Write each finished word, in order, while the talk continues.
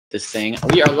this thing.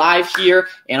 We are live here,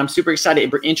 and I'm super excited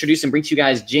to introduce and bring to you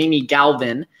guys Jamie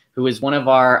Galvin, who is one of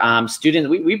our students.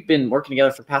 We've been working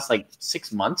together for the past like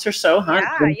 6 months or so, huh?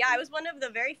 Yeah, I was one of the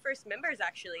very first members,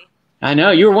 actually. I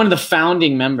know you were one of the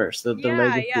founding members, the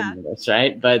legacy yeah. members,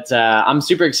 right? But I'm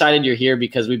super excited you're here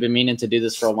because we've been meaning to do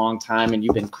this for a long time, and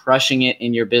you've been crushing it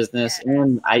in your business. Yes.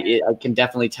 And I can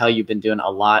definitely tell you've been doing a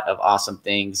lot of awesome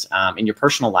things in your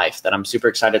personal life that I'm super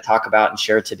excited to talk about and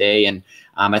share today. And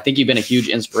I think you've been a huge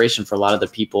inspiration for a lot of the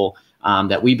people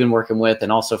that we've been working with,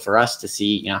 and also for us to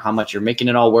see, how much you're making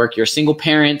it all work. You're a single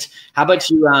parent. How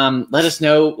about you let us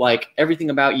know like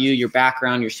everything about you, your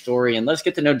background, your story, and let's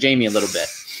get to know Jamie a little bit.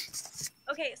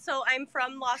 Okay, so I'm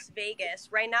from Las Vegas.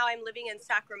 Right now I'm living in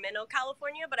Sacramento,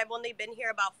 California, but I've only been here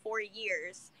about 4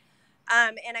 years.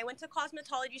 And I went to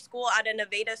cosmetology school at a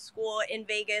Nevada school in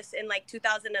Vegas in like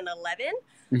 2011.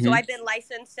 Mm-hmm. So I've been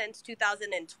licensed since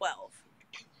 2012.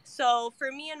 So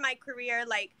for me in my career,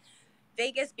 like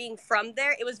Vegas being from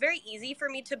there, it was very easy for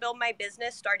me to build my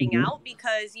business starting mm-hmm. out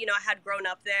because, I had grown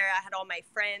up there. I had all my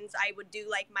friends. I would do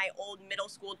like my old middle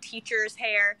school teacher's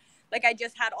hair. Like I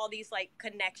just had all these like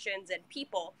connections and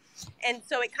people. And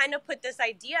so it kind of put this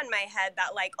idea in my head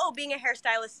that like, oh, being a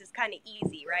hairstylist is kind of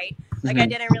easy, right? Like I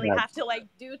didn't really have to like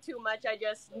do too much. I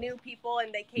just knew people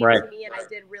and they came to me and I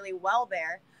did really well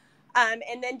there.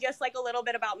 And then just like a little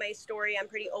bit about my story, I'm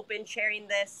pretty open sharing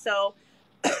this. So,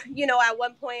 at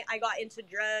one point I got into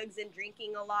drugs and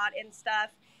drinking a lot and stuff.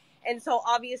 And so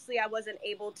obviously I wasn't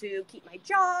able to keep my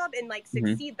job and like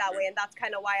succeed that way. And that's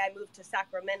kind of why I moved to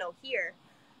Sacramento here.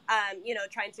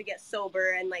 Trying to get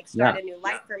sober and like start a new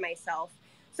life for myself.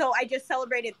 So I just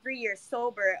celebrated 3 years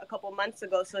sober a couple months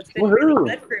ago. So it's been really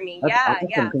good for me. That's awesome.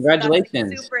 Yeah. Congratulations. So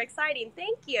that's super exciting.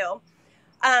 Thank you.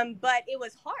 But it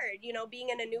was hard, being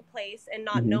in a new place and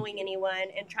not knowing anyone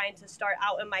and trying to start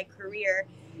out in my career.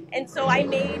 And so I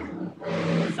made,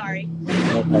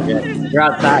 You're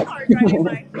outside.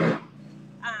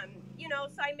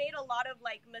 So I made a lot of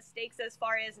like mistakes as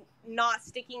far as not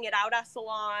sticking it out at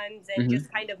salons and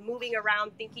just kind of moving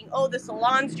around thinking, oh, the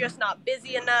salon's just not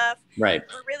busy enough. Right.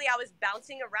 But really I was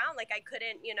bouncing around. Like I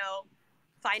couldn't,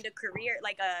 find a career,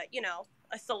 like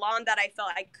a salon that I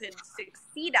felt I could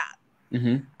succeed at.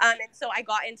 And so I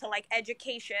got into like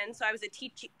education. So I was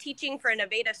teaching for a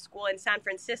Nevada school in San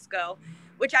Francisco,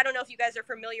 which I don't know if you guys are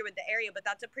familiar with the area, but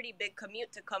that's a pretty big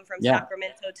commute to come from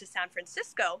Sacramento to San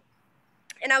Francisco.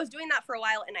 And I was doing that for a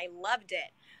while and I loved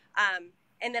it.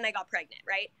 And then I got pregnant,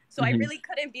 right? So I really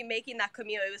couldn't be making that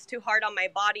commute. It was too hard on my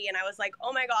body. And I was like,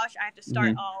 oh my gosh, I have to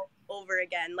start all over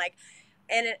again.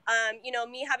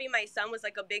 Me having my son was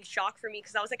like a big shock for me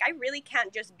because I was like, I really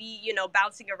can't just be,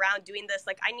 bouncing around doing this.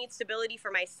 Like I need stability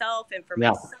for myself and for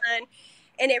my son.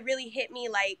 And it really hit me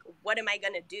like, what am I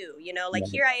going to do?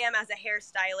 Here I am as a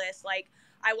hairstylist, like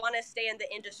I want to stay in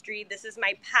the industry. This is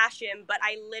my passion, but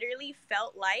I literally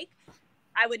felt like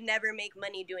I would never make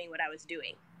money doing what I was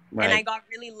doing. Right. And I got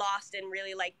really lost and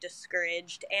really like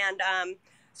discouraged. And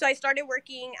so I started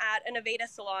working at a Nevada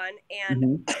salon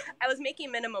and I was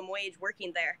making minimum wage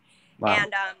working there. Wow.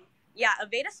 And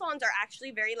Aveda salons are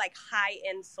actually very like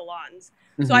high-end salons.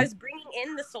 So I was bringing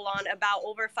in the salon about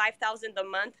over $5,000 a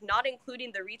month, not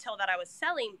including the retail that I was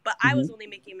selling, but I was only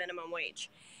making minimum wage.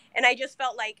 And I just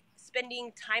felt like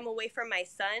spending time away from my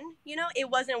son, it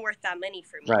wasn't worth that money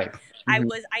for me. Right.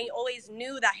 I always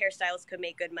knew that hairstylists could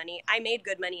make good money. I made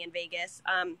good money in Vegas.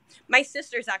 My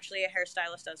sister's actually a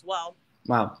hairstylist as well.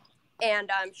 Wow.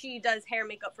 And she does hair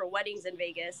makeup for weddings in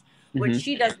Vegas, which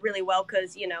she does really well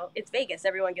because, it's Vegas.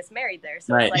 Everyone gets married there.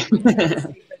 So it's like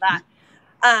for that.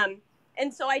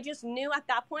 And so I just knew at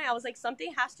that point, I was like,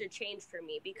 something has to change for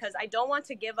me because I don't want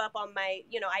to give up on my,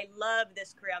 I love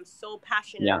this career. I'm so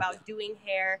passionate about doing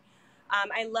hair.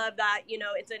 I love that,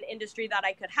 it's an industry that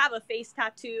I could have a face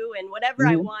tattoo and whatever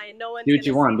I want. And no one's do what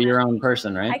you want, be your own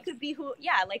person, right? I could be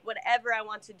like whatever I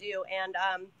want to do. And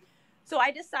so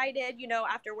I decided,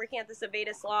 after working at this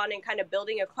Aveda salon and kind of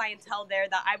building a clientele there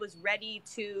that I was ready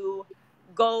to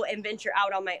go and venture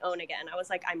out on my own again. I was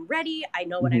like, I'm ready. I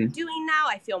know what I'm doing now.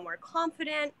 I feel more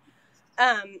confident.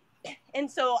 And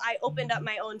so I opened up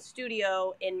my own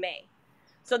studio in May.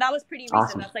 So that was pretty recent.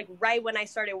 Awesome. That's like right when I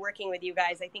started working with you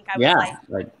guys. I think I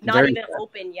was not even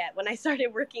open yet when I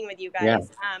started working with you guys.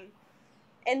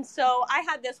 And so I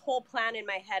had this whole plan in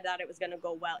my head that it was going to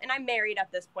go well. And I'm married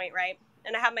at this point, right?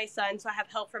 And I have my son, so I have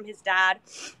help from his dad.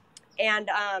 And,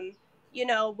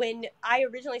 when I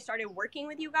originally started working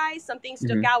with you guys, something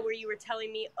stuck out where you were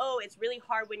telling me, oh, it's really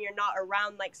hard when you're not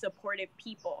around like supportive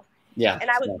people. Yeah. And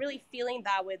I was really feeling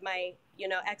that with my,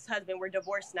 ex-husband. We're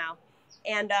divorced now.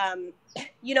 And,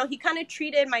 he kind of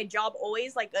treated my job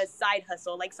always like a side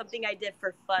hustle, like something I did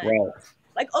for fun. Right.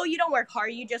 like, oh, you don't work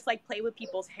hard. You just like play with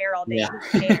people's hair all day. Yeah.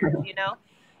 Who cares, you know?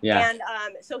 Yeah. And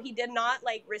so he did not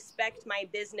like respect my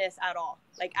business at all,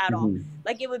 like at all.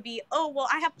 Like it would be, oh, well,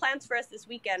 I have plans for us this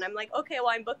weekend. I'm like, okay, well,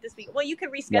 I'm booked this week. Well, you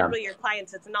can reschedule your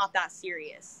clients. It's not that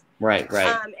serious. Right.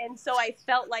 And so I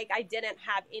felt like I didn't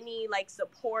have any like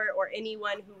support or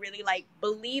anyone who really like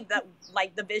believed that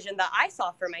like the vision that I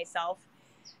saw for myself.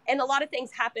 And a lot of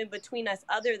things happened between us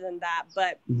other than that.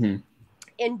 But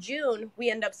in June, we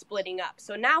end up splitting up.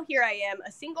 So now here I am,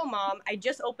 a single mom. I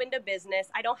just opened a business.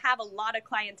 I don't have a lot of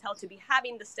clientele to be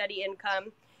having the steady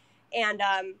income. And,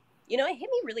 you know, it hit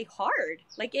me really hard.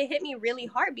 Like it hit me really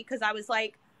hard because I was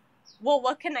like, well,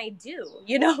 what can I do?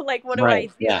 You know, like, what do I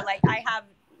do? Yeah. Like I have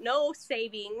no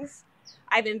savings.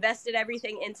 I've invested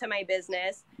everything into my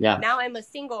business. Yeah. Now I'm a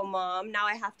single mom. Now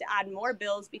I have to add more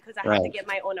bills because I have to get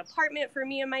my own apartment for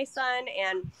me and my son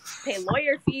and pay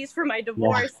lawyer fees for my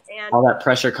divorce. And all that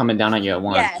pressure coming down on you at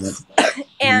once. Yes.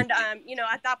 And, you know,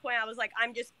 at that point I was like,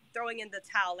 I'm just throwing in the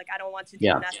towel. Like, I don't want to do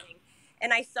nothing.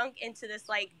 And I sunk into this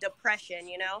like depression,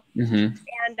 you know?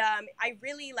 And I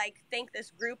really like thank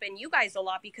this group and you guys a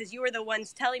lot because you were the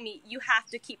ones telling me you have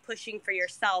to keep pushing for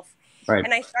yourself. Right.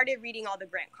 And I started reading all the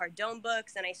Grant Cardone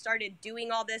books and I started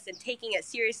doing all this and taking it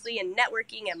seriously and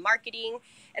networking and marketing.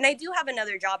 And I do have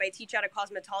another job. I teach at a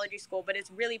cosmetology school, but it's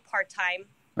really part-time.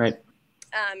 Right.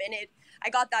 And I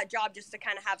got that job just to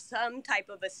kind of have some type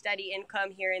of a steady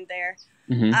income here and there.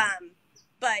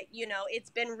 But, you know, it's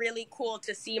been really cool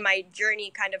to see my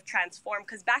journey kind of transform.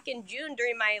 Because back in June,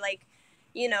 during my, like,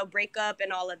 you know, breakup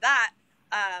and all of that,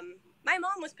 my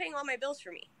mom was paying all my bills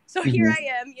for me. So here I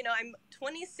am, you know, I'm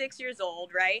 26 years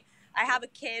old, right? I have a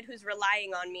kid who's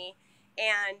relying on me.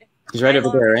 And he's right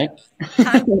over there, right?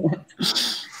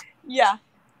 Yeah.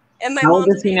 And my How old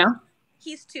is he now?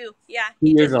 He's 2. Yeah. 2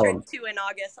 years old. Turned 2 in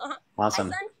August. Awesome.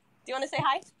 Hi, son. Do you want to say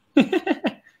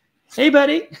hi? Hey,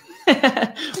 buddy.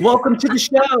 Welcome to the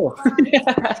show.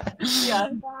 Yeah.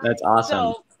 That's awesome.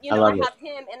 So, you know, I have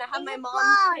him and I have my mom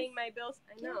paying my bills.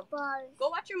 I know. Go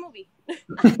watch your movie.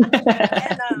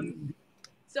 And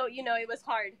so, you know, it was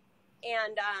hard.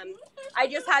 And I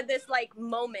just had this like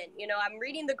moment, you know, I'm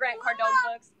reading the Grant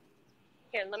Cardone books.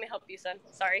 Here, let me help you, son.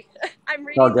 Sorry. I'm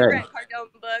reading the Grant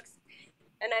Cardone books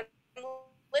and I'm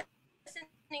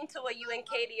listening to what you and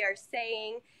Katie are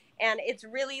saying. And it's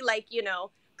really like, you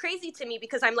know, crazy to me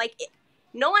because I'm like,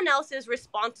 no one else is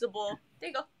responsible. There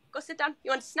you go. Go sit down.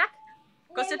 You want a snack?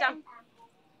 Go sit down.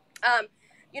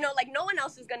 You know, like no one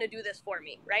else is going to do this for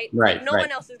me, right? Right. Like, no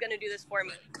one else is going to do this for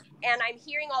me. And I'm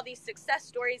hearing all these success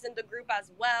stories in the group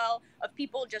as well of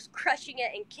people just crushing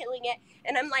it and killing it.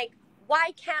 And I'm like,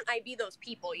 why can't I be those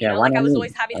people? You know, like I was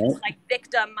always having this like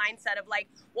victim mindset of like,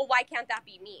 well, why can't that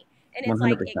be me? And it's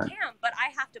 100%. Like, it can, but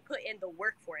I have to put in the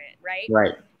work for it,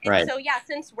 right? And so, yeah,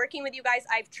 since working with you guys,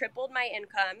 I've tripled my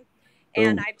income.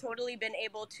 And I've totally been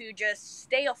able to just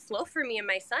stay afloat for me and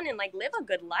my son and like live a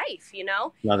good life, you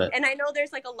know? Love it. And I know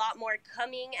there's like a lot more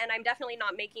coming and I'm definitely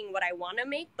not making what I want to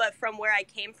make, but from where I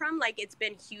came from, like it's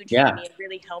been huge for me and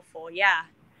really helpful. Yeah.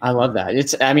 I love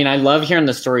that. I mean, I love hearing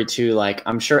the story too. Like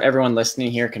I'm sure everyone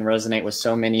listening here can resonate with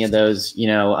so many of those, you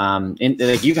know,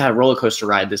 like you've had a roller coaster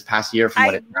ride this past year from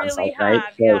what it sounds like, right?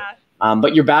 So,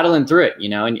 but you're battling through it, you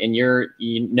know, and you're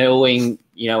knowing,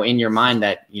 you know, in your mind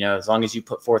that, you know, as long as you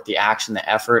put forth the action, the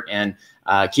effort, and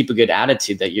keep a good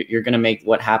attitude, that you're going to make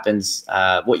what happens,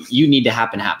 what you need to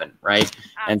happen, right? Absolutely.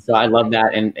 And so I love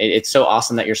that. And it's so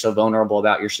awesome that you're so vulnerable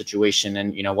about your situation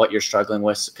and, you know, what you're struggling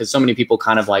with, because so many people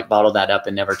kind of like bottle that up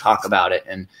and never talk about it.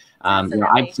 And, you know,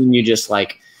 I've seen you just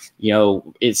like, you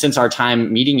know, since our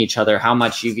time meeting each other, how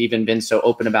much you've even been so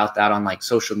open about that on like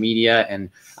social media and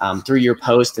through your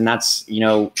post. And that's, you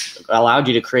know, allowed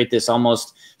you to create this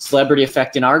almost celebrity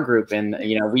effect in our group. And,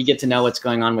 you know, we get to know what's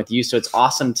going on with you. So it's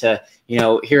awesome to, you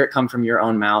know, hear it come from your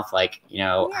own mouth, like, you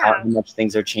know, how much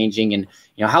things are changing and,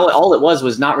 you know, how all it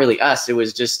was not really us. It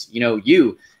was just, you know,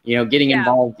 getting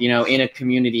involved, you know, in a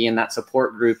community and that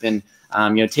support group and,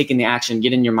 you know, taking the action,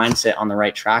 getting your mindset on the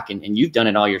right track. And you've done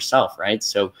it all yourself, right?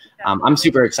 So I'm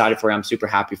super excited for you. I'm super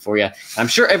happy for you. I'm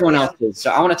sure everyone else is.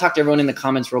 So I want to talk to everyone in the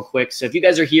comments real quick. So if you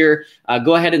guys are here,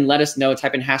 go ahead and let us know.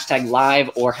 Type in #live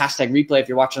or #replay if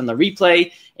you're watching on the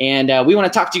replay. And we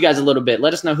want to talk to you guys a little bit.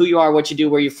 Let us know who you are, what you do,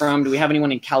 where you're from. Do we have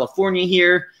anyone in California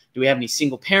here? Do we have any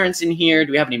single parents in here?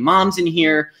 Do we have any moms in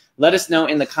here? Let us know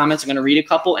in the comments. I'm going to read a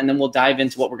couple, and then we'll dive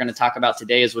into what we're going to talk about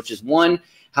today, which is one,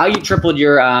 how you tripled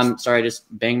your, sorry, I just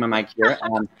banged my mic here.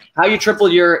 How you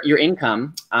tripled your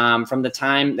income from the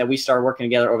time that we started working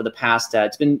together over the past,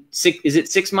 it's been is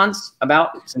it 6 months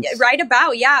about? Since, yeah, right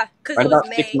about, yeah. Right about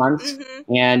May. 6 months.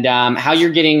 And how you're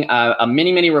getting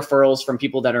many referrals from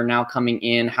people that are now coming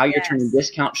in, how you're turning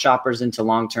discount shoppers into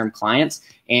long-term clients,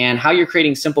 and how you're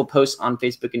creating simple posts on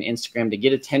Facebook and Instagram to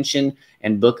get attention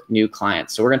and book new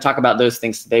clients. So we're going to talk about those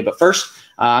things today. But first,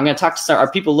 I'm going to talk to our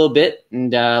people a little bit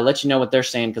and let you know what they're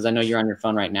saying, because I know you're on your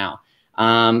phone right now.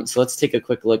 So let's take a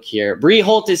quick look here. Bree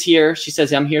Holt is here. She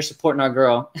says, I'm here supporting our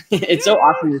girl. It's so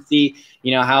awesome to see,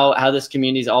 you know, how this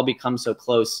community's all become so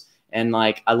close. And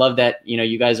like, I love that, you know,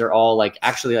 you guys are all like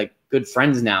actually like good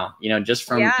friends now, you know, just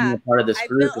from being a part of this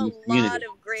group. I built a lot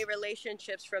of great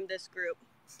relationships from this group.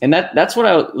 And that's what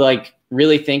I like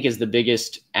really think is the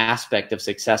biggest aspect of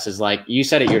success, is like you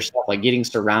said it yourself, like getting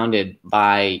surrounded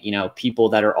by, you know, people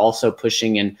that are also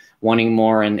pushing and wanting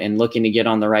more and looking to get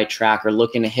on the right track, or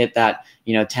looking to hit that,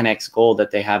 you know, 10x goal that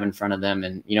they have in front of them.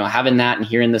 And, you know, having that and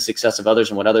hearing the success of others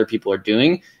and what other people are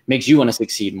doing makes you want to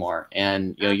succeed more.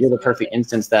 And, you know, you're the perfect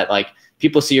instance that like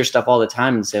people see your stuff all the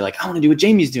time and say like, I want to do what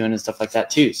Jamie's doing and stuff like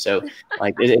that too. So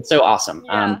like, it's so awesome.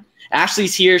 Yeah.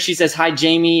 Ashley's here. She says, hi,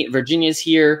 Jamie. Virginia's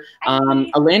here.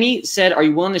 Eleni said, are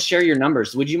you willing to share your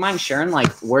numbers? Would you mind sharing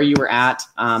like where you were at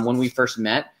when we first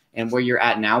met and where you're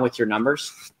at now with your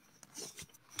numbers?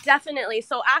 Definitely.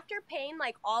 So after paying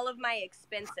like all of my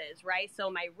expenses, right? So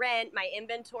my rent, my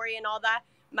inventory and all that,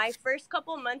 my first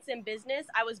couple months in business,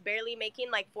 I was barely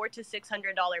making like $400 to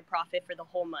 $600 profit for the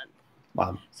whole month.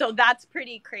 Wow. So that's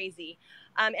pretty crazy.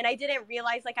 And I didn't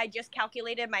realize, like, I just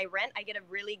calculated my rent. I get a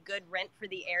really good rent for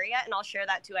the area, and I'll share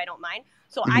that too. I don't mind.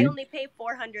 So I only pay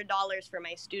 $400 for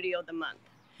my studio the month.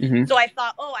 So I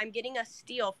thought, oh, I'm getting a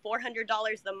steal,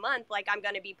 $400 the month. Like, I'm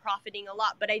going to be profiting a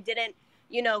lot. But I didn't,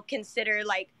 you know, consider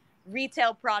like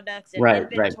retail products and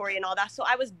inventory and all that. So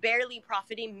I was barely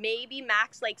profiting, maybe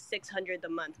max like $600 a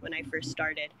month when I first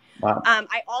started. Wow.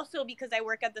 I also, because I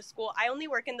work at the school, I only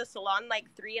work in the salon like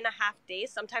 3.5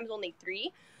 days, sometimes only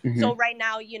 3. So right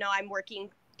now, you know, I'm working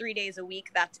 3 days a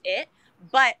week. That's it.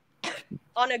 But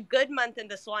on a good month in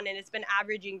the salon, and it's been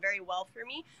averaging very well for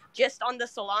me, just on the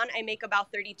salon, I make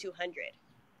about $3,200.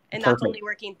 And that's only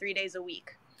working 3 days a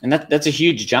week. And that's a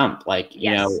huge jump, like,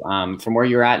 you know, from where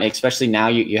you're at, and especially now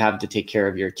you have to take care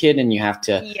of your kid, and you have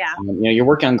to, you know, you're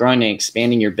working on growing and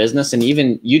expanding your business. And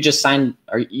even you just signed,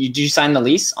 did you sign the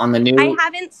lease on the new? I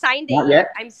haven't signed it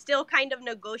yet. I'm still kind of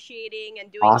negotiating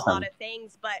and doing a lot of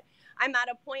things, but I'm at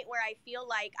a point where I feel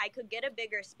like I could get a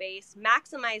bigger space,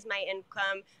 maximize my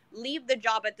income, leave the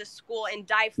job at the school and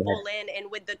dive full in. And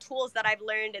with the tools that I've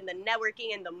learned and the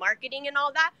networking and the marketing and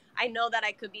all that, I know that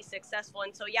I could be successful.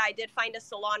 And so, yeah, I did find a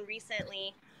salon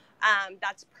recently.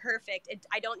 That's perfect.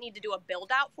 I don't need to do a build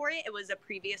out for it. It was a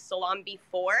previous salon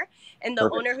before. And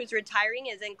the owner who's retiring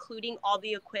is including all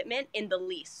the equipment in the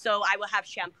lease. So I will have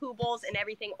shampoo bowls and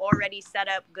everything already set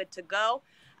up, good to go.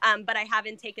 But I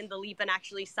haven't taken the leap and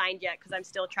actually signed yet, because I'm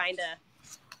still trying to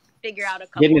figure out a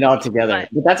couple. Getting it all together.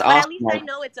 But that's awesome. At least I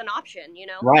know it's an option, you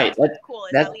know? Right. That's cool.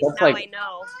 At least now I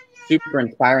know. Super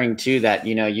inspiring too, that,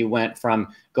 you know, you went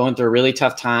from going through a really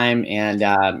tough time, and,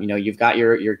 you know, you've got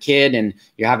your kid, and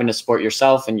you're having to support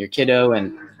yourself and your kiddo,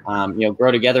 and, you know,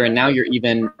 grow together. And now you're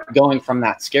even going from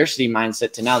that scarcity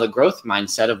mindset to now the growth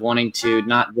mindset of wanting to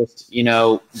not just, you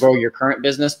know, grow your current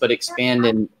business, but expand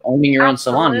and owning your own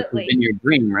salon, which has been your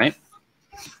dream, right?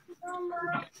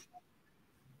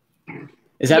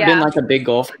 Has that been like a big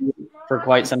goal for you for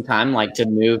quite some time, like to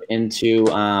move into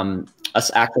a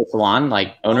actual salon,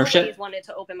 like ownership? I always wanted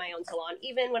to open my own salon.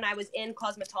 Even when I was in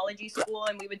cosmetology school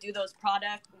and we would do those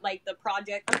product, like the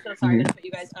project. I'm so sorry to put you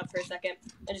guys up for a second.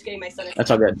 I'm just getting my son. That's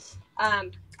all good.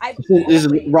 This is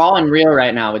raw and real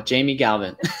right now with Jamie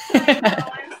Galvin.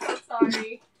 I'm so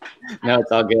sorry. No,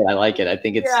 it's all good. I like it. I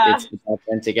think it's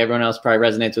authentic. Everyone else probably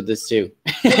resonates with this too.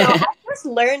 You know, I just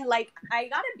learned, like, I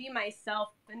gotta be myself,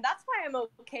 and that's why I'm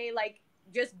okay, like,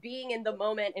 just being in the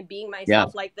moment and being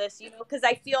myself like this, you know, because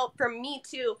I feel for me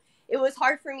too, it was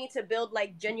hard for me to build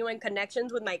like genuine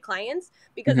connections with my clients,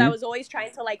 because I was always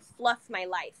trying to like fluff my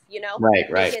life, you know, right.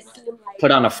 It seemed like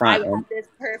put on a front. I have this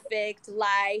perfect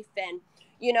life, and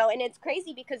you know, and it's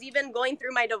crazy because even going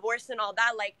through my divorce and all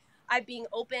that, like, I'm being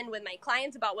open with my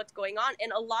clients about what's going on,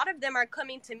 and a lot of them are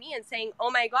coming to me and saying,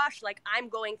 oh my gosh, like, I'm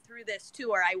going through this too,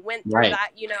 or I went through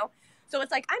that, you know. So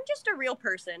it's like, I'm just a real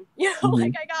person, you know,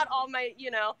 like I got all my,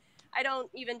 you know, I don't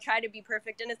even try to be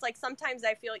perfect. And it's like, sometimes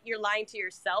I feel like you're lying to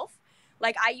yourself.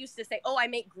 Like, I used to say, oh, I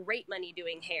make great money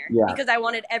doing hair because I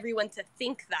wanted everyone to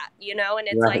think that, you know, and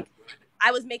it's like,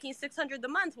 I was making 600 a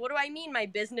month. What do I mean my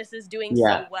business is doing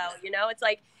Yeah. so well? You know, it's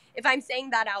like, if I'm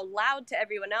saying that out loud to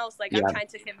everyone else, like Yeah. I'm trying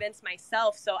to convince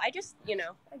myself. So I just, you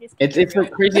know, it's the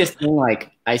craziest thing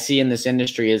like I see in this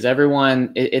industry is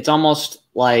everyone, it's almost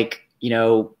like, you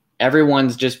know,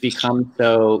 everyone's just become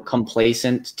so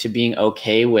complacent to being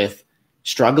okay with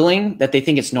struggling that they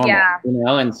think it's normal, Yeah, you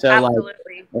know? And so absolutely.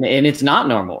 like, and it's not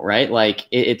normal, right? Like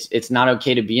it's not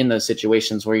okay to be in those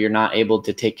situations where you're not able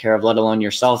to take care of, let alone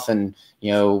yourself and,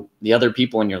 you know, the other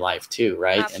people in your life too.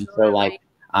 Right. Absolutely. And so like,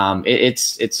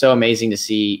 it's so amazing to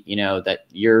see, you know, that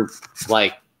you're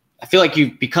like, I feel like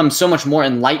you've become so much more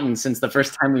enlightened since the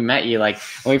first time we met you. Like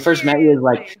when we first met you, it was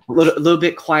like a little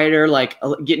bit quieter, like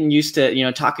getting used to, you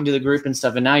know, talking to the group and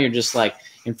stuff. And now you're just like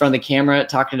in front of the camera,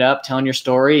 talking it up, telling your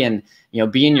story and, you know,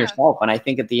 being yourself. And I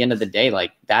think at the end of the day,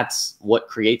 like that's what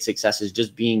creates success is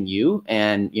just being you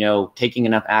and, you know, taking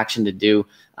enough action to do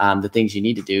the things you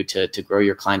need to do to grow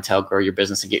your clientele, grow your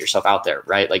business and get yourself out there,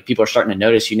 right? Like people are starting to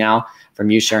notice you now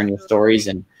from you sharing your stories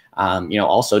and, you know,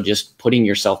 also just putting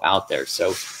yourself out there.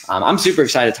 So I'm super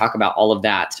excited to talk about all of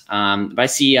that. But I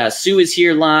see Sue is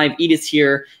here live. Edith's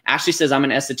here. Ashley says, I'm an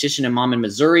esthetician and mom in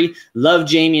Missouri. Love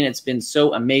Jamie, and it's been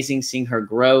so amazing seeing her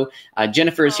grow.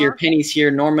 Jennifer is here. Penny's here.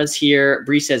 Norma's here.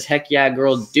 Bree says, heck yeah,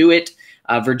 girl, do it.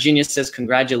 Virginia says,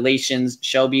 congratulations.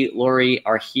 Shelby, Lori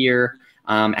are here.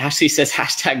 Ashley says,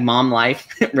 hashtag mom life.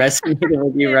 Resonating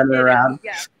with you running around.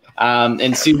 Yeah.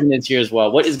 And Susan is here as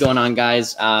well. What is going on,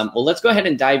 guys? Well, let's go ahead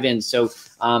and dive in. So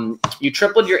you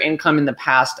tripled your income in the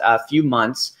past few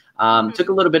months. Took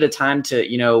a little bit of time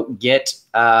to, you know, get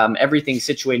everything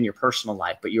situated in your personal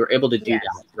life, but you were able to do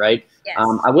that, right? Yes.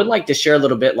 I would like to share a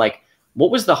little bit, like, what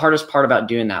was the hardest part about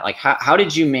doing that? Like, how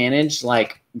did you manage,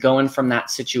 like, going from that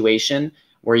situation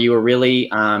where you were really,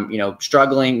 you know,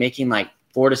 struggling, making like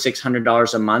 $400 to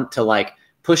 $600 a month to like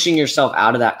pushing yourself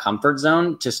out of that comfort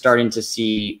zone to starting to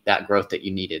see that growth that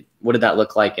you needed? What did that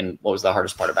look like? And what was the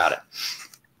hardest part about it?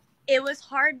 It was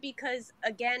hard because,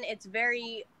 again, it's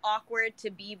very awkward to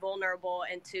be vulnerable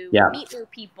and to meet new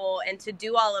people and to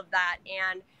do all of that.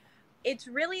 And it's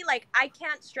really like, I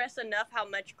can't stress enough how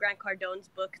much Grant Cardone's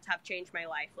books have changed my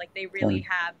life. Like they really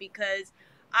have, because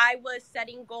I was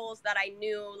setting goals that I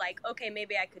knew like, okay,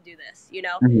 maybe I could do this, you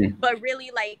know, but really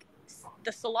like,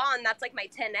 the salon, that's like my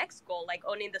 10x goal, like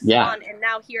owning the salon. And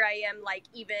now here I am, like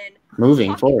even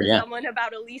moving forward, someone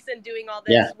about Elise and doing all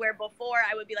this, where before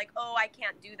I would be like, oh, I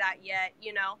can't do that yet,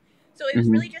 you know? So it was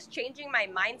really just changing my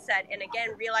mindset. And again,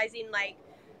 realizing like,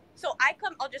 so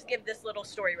I'll just give this little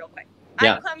story real quick.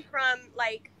 I come from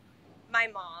like my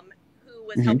mom who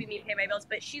was helping me pay my bills,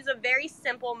 but she's a very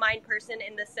simple mind person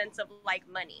in the sense of like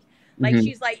money. Like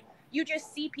she's like, you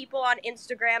just see people on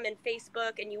Instagram and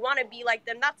Facebook and you want to be like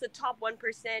them. That's the top 1%.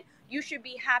 You should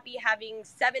be happy having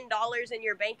 $7 in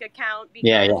your bank account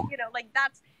because, you know, like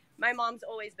that's, my mom's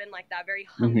always been like that, very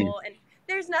humble. And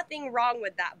there's nothing wrong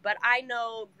with that. But I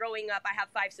know growing up, I have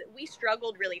 5 siblings. We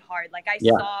struggled really hard. Like I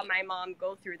saw my mom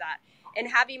go through that. And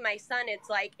having my son, it's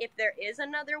like, if there is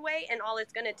another way and all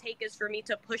it's going to take is for me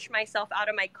to push myself out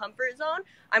of my comfort zone,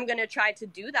 I'm going to try to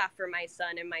do that for my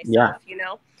son and myself, you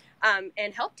know?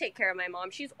 And help take care of my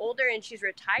mom. She's older and she's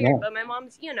retired, but my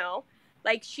mom's, you know,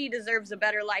 like she deserves a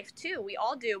better life too. We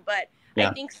all do. But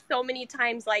I think so many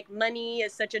times like money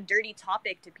is such a dirty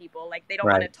topic to people. Like they don't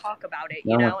want to talk about it,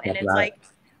 you know? And it's like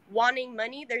wanting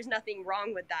money, there's nothing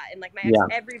wrong with that. And like my ex,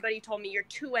 everybody told me, you're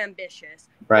too ambitious.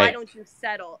 Why don't you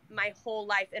settle? My whole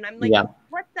life. And I'm like,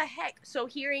 what the heck? So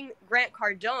hearing Grant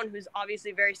Cardone, who's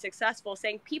obviously very successful,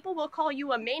 saying people will call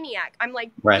you a maniac. I'm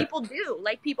like, people do.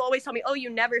 Like people always tell me, oh, you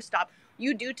never stop.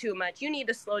 You do too much. You need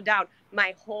to slow down.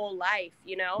 My whole life,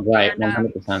 you know? Right, and,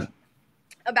 100%.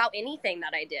 About anything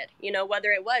that I did, you know,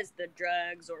 whether it was the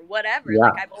drugs or whatever.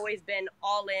 Like I've always been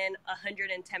all in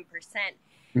 110%.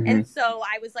 And so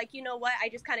I was like, you know what? I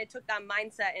just kind of took that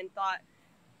mindset and thought,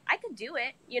 I could do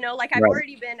it. You know, like I've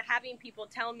already been having people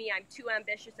tell me I'm too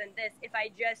ambitious in this. If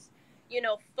I just, you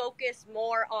know, focus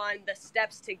more on the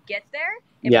steps to get there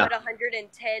and put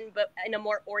 110, but in a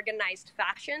more organized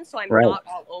fashion, so I'm not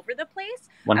all over the place.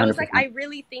 100%. I was like, I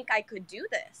really think I could do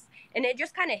this. And it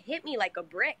just kind of hit me like a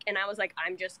brick. And I was like,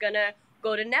 I'm just going to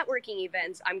go to networking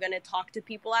events. I'm going to talk to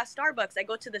people at Starbucks. I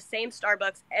go to the same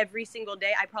Starbucks every single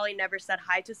day. I probably never said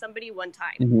hi to somebody one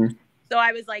time. So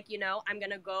I was like, you know, I'm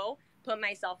going to go put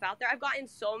myself out there. I've gotten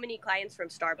so many clients from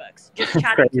Starbucks, just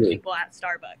chatting to people at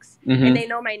Starbucks. And they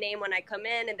know my name when I come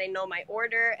in and they know my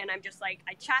order. And I'm just like,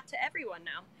 I chat to everyone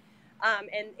now.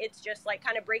 And it's just like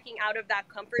kind of breaking out of that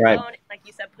comfort zone. Like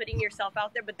you said, putting yourself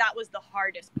out there. But that was the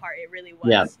hardest part. It really was.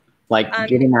 Yeah. Like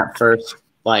getting that first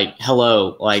like,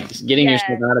 hello, like getting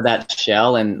yourself Yes. out of that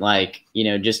shell and like,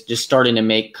 just starting to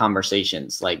make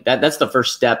conversations like that's the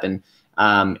first step. And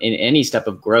in any step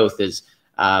of growth is,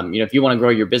 if you want to grow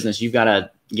your business, you've got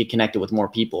to get connected with more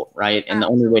people. Right. And the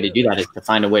only way to do that is to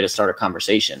find a way to start a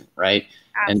conversation. Right.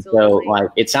 And so Absolutely. like,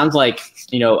 it sounds like,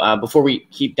 before we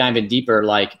keep diving deeper,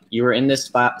 like you were in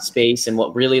this space, and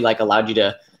what really like allowed you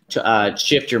to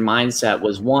shift your mindset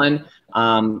was one,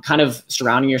 kind of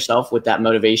surrounding yourself with that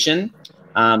motivation.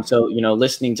 So,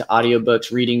 listening to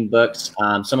audiobooks, reading books,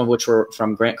 some of which were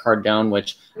from Grant Cardone,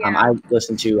 which I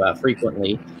listen to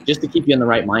frequently, just to keep you in the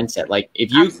right mindset. Like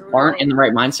if you aren't in the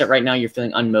right mindset right now, you're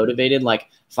feeling unmotivated, like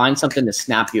find something to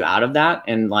snap you out of that.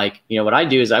 And like, what I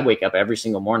do is I wake up every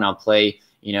single morning, I'll play,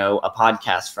 a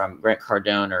podcast from Grant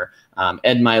Cardone, or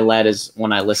Ed Milet is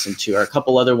one I listen to, or a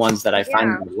couple other ones that I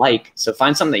find that I like. So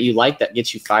find something that you like that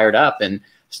gets you fired up, and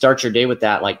start your day with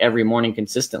that, like every morning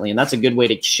consistently. And that's a good way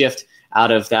to shift out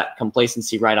of that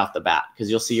complacency right off the bat, because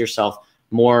you'll see yourself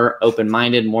more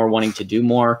open-minded, more wanting to do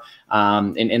more.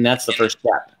 And that's the first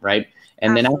step, right?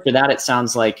 And then after that, it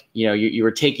sounds like, you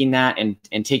were taking that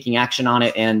and taking action on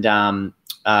it. And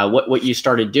what you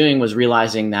started doing was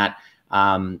realizing that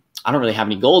I don't really have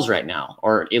any goals right now,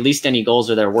 or at least any goals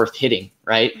that are worth hitting,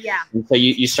 right? Yeah. And so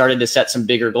you started to set some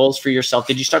bigger goals for yourself.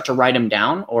 Did you start to write them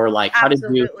down, or like how did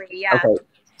you? Yeah. Okay.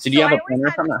 So do you have a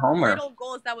planner from at home, or little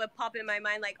goals that would pop in my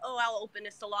mind, like, oh, I'll open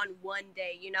a salon one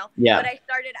day, Yeah. But I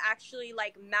started actually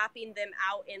like mapping them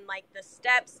out in like the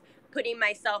steps, putting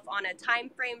myself on a time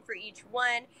frame for each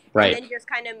one, Right. and then just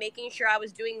kind of making sure I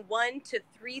was doing 1 to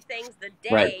 3 things a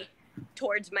day. Right.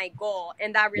 Towards my goal,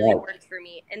 and that really worked for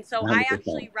me. And so 100%. I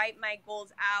actually write my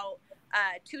goals out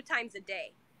 2 times a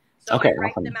day. So I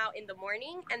write them out in the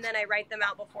morning, and then I write them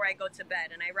out before I go to bed,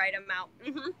 and I write them out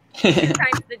 2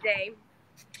 times a day.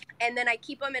 And then I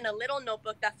keep them in a little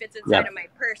notebook that fits inside of my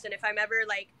purse. And if I'm ever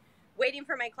like waiting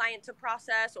for my client to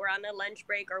process, or on a lunch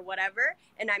break or whatever,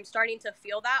 and I'm starting to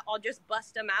feel that, I'll just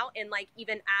bust them out and like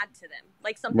even add to them.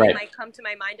 Like something might come to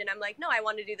my mind and I'm like, no, I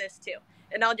want to do this too.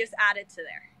 And I'll just add it to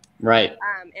there. Right.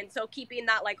 And so keeping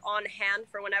that like on hand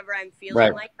for whenever I'm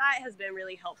feeling like that has been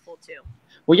really helpful too.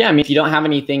 Well, yeah, I mean, if you don't have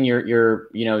anything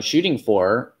you're shooting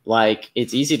for, like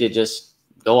it's easy to just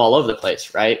go all over the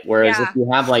place, right? Whereas if you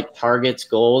have like targets,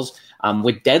 goals,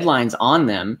 with deadlines on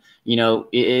them,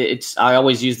 it's, I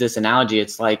always use this analogy.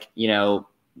 It's like,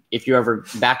 if you're ever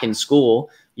back in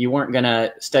school, you weren't going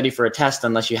to study for a test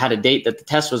unless you had a date that the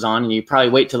test was on, and you probably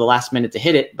wait till the last minute to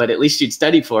hit it, but at least you'd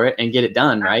study for it and get it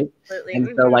done. Right. Absolutely.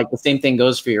 And so like the same thing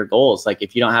goes for your goals. Like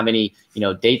if you don't have any,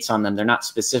 dates on them, they're not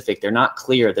specific, they're not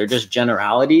clear, they're just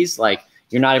generalities. Like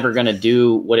you're not ever going to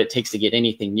do what it takes to get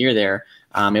anything near there.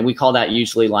 And we call that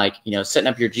usually like, setting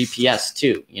up your GPS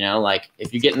too, like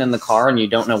if you're getting in the car and you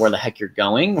don't know where the heck you're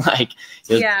going, like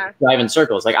drive in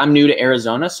circles. Like I'm new to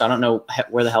Arizona, so I don't know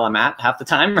where the hell I'm at half the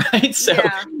time. Right. So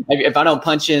if I don't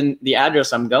punch in the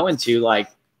address I'm going to, like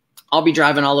I'll be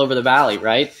driving all over the valley.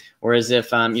 Right. Whereas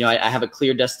if, I have a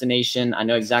clear destination, I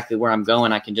know exactly where I'm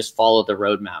going, I can just follow the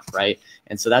roadmap. Right.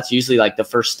 And so that's usually like the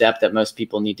first step that most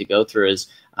people need to go through is,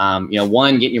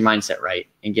 one, getting your mindset right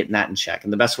and getting that in check.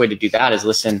 And the best way to do that is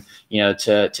listen,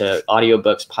 to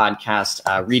audiobooks,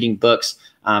 podcasts, reading books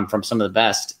from some of the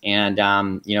best, and,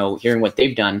 hearing what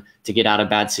they've done to get out of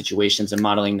bad situations and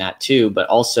modeling that too. But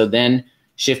also then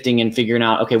shifting and figuring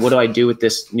out, okay, what do I do with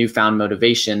this newfound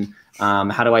motivation?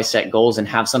 How do I set goals and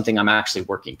have something I'm actually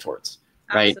working towards?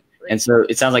 Right. Absolutely. And so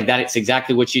it sounds like that it's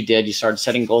exactly what you did. You started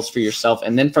setting goals for yourself.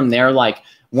 And then from there, like,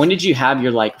 when did you have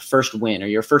your like first win or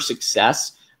your first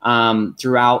success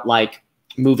throughout like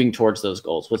moving towards those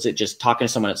goals? Was it just talking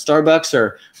to someone at Starbucks,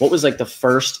 or what was like the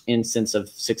first instance of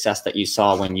success that you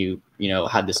saw when you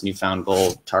had this newfound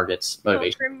goal, targets,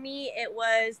 motivation? So for me, it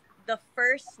was the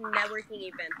first networking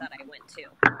event that I went to.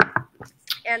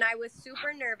 And I was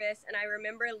super nervous, and I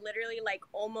remember literally like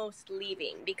almost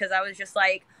leaving because I was just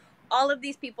like, all of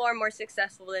these people are more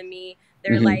successful than me.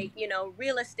 They're like,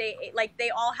 real estate, like they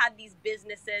all had these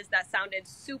businesses that sounded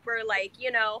super like,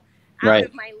 out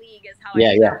of my league is how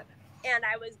I felt. And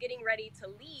I was getting ready to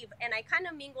leave, and I kind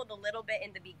of mingled a little bit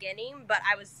in the beginning, but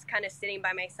I was kind of sitting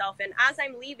by myself. And as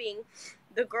I'm leaving,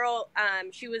 the girl,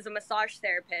 she was a massage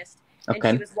therapist. And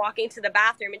she was walking to the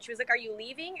bathroom, and she was like, "Are you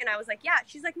leaving?" And I was like, "Yeah."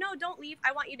 She's like, "No, don't leave.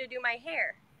 I want you to do my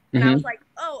hair." And I was like,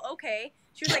 "Oh, okay."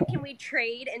 She was like, "Can we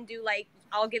trade and do like,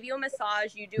 I'll give you a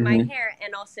massage, you do my hair,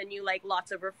 and I'll send you like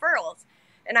lots of referrals."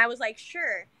 And I was like,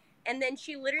 "Sure." And then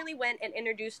she literally went and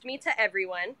introduced me to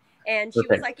everyone. And she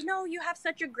was like, "No, you have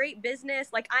such a great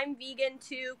business. Like, I'm vegan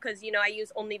too, because, I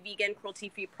use only vegan,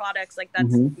 cruelty-free products. Like,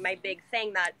 that's my big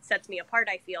thing that sets me apart,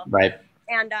 I feel." Right.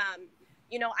 And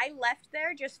you know, I left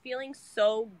there just feeling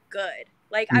so good.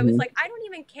 Like, I was Mm-hmm. like, I don't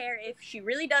even care if she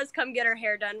really does come get her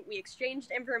hair done. We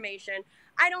exchanged information.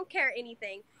 I don't care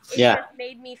anything. It Yeah. just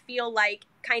made me feel like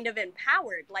kind of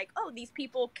empowered. Like, oh, these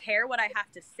people care what I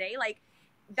have to say. Like,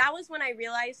 that was when I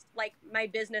realized like my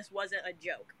business wasn't a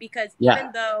joke, because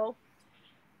even though,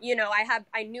 you know,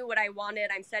 I knew what I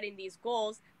wanted, I'm setting these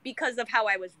goals because of how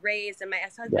I was raised and my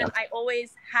ex-husband, I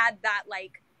always had that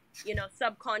like, you know,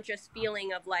 subconscious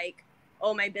feeling of like,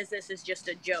 oh, my business is just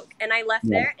a joke. And I left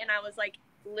there and I was like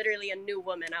literally a new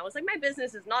woman. I was like, my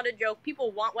business is not a joke.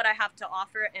 People want what I have to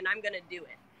offer and I'm going to do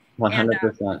it.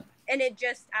 100%. And it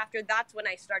just, after that's when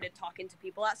I started talking to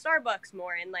people at Starbucks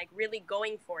more and like really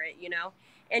going for it, you know.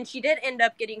 And she did end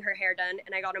up getting her hair done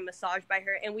and I got a massage by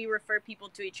her, and we refer people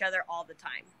to each other all the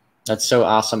time. That's so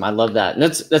awesome. I love that. And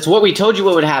that's what we told you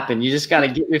what would happen. You just got to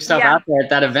get yourself out there at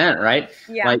that event, right?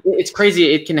 Yeah. Like, it's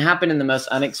crazy. It can happen in the most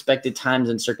unexpected times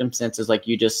and circumstances, like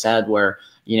you just said, where,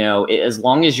 you know, as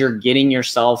long as you're getting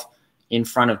yourself in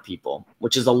front of people,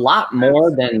 which is a lot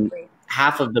more than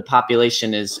half of the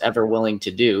population is ever willing to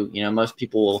do. You know, most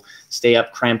people will stay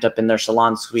up cramped up in their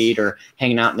salon suite or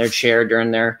hanging out in their chair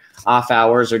during their off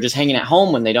hours or just hanging at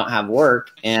home when they don't have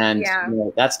work. And you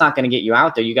know, that's not going to get you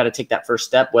out there. You got to take that first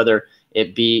step, whether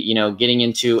it be, you know, getting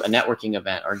into a networking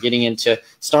event or getting into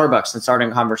Starbucks and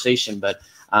starting a conversation. But,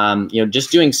 you know, just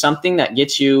doing something that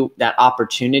gets you that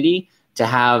opportunity to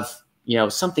have, you know,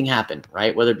 something happen,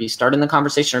 right? Whether it be starting the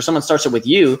conversation or someone starts it with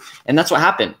you. And that's what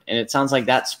happened. And it sounds like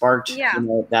that sparked, you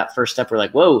know, that first step. We're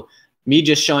like, whoa, me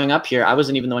just showing up here, I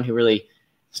wasn't even the one who really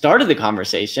started the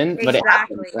conversation, but it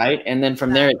happened, right? And then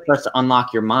from there, it starts to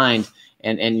unlock your mind,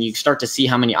 and you start to see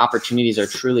how many opportunities are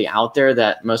truly out there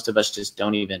that most of us just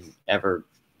don't even ever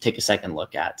take a second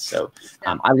look at. So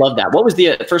I love that. What was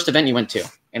the first event you went to,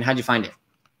 and how'd you find it?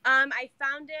 I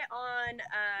found it on,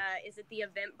 is it the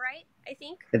Eventbrite, I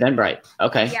think? Eventbrite.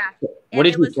 Okay. Yeah. What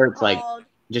did you search, like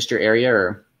just your area,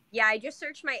 or? Yeah, I just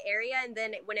searched my area, and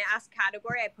then when it asked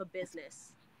category, I put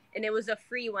business. And it was a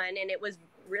free one, and it was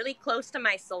really close to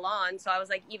my salon, so I was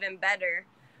like, even better.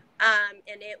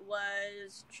 And it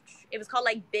was called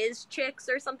like Biz Chicks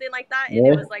or something like that, and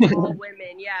it was like all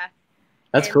women,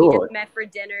 That's and cool. We just met for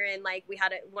dinner, and like we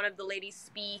had one of the ladies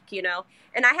speak, you know.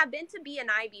 And I have been to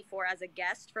B&I before as a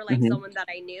guest for like someone that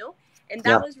I knew, and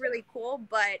that was really cool.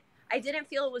 But I didn't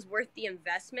feel it was worth the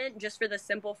investment, just for the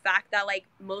simple fact that like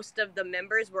most of the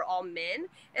members were all men,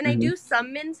 and I do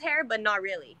some men's hair, but not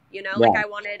really, you know. Like I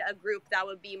wanted a group that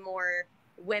would be more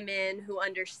women who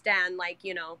understand, like,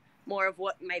 you know, more of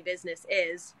what my business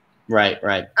is. Right.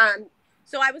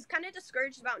 So I was kind of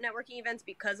discouraged about networking events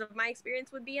because of my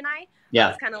experience with B&I. Yeah. I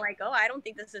was kind of like, oh, I don't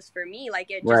think this is for me.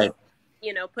 Like it just,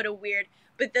 you know, put a weird,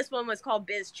 but this one was called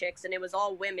Biz Chicks, and it was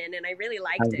all women, and I really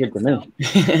liked it.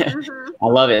 So. I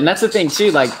love it. And that's the thing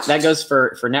too, like that goes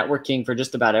for networking for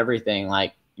just about everything.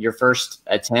 Like your first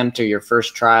attempt or your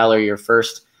first trial or your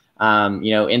first,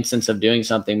 you know, instance of doing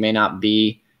something may not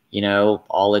be, you know,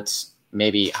 all it's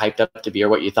maybe hyped up to be or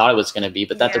what you thought it was going to be,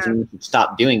 but that doesn't mean you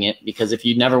stop doing it, because if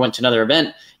you never went to another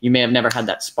event, you may have never had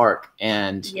that spark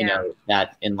and, you know,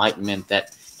 that enlightenment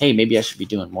that, hey, maybe I should be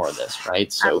doing more of this.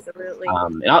 Right. So,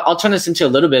 and I'll turn this into a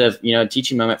little bit of, you know, a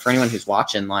teaching moment for anyone who's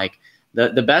watching. Like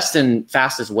the best and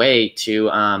fastest way to, you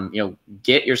know,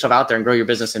 get yourself out there and grow your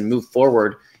business and move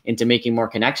forward into making more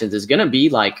connections is going to be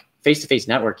like face-to-face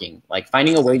networking, like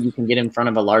finding a way you can get in front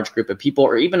of a large group of people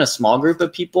or even a small group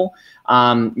of people.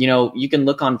 You know, you can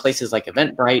look on places like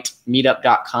Eventbrite,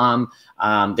 meetup.com.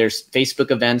 There's Facebook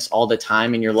events all the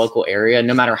time in your local area.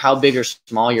 No matter how big or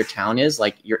small your town is,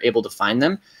 like you're able to find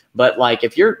them. But like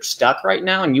if you're stuck right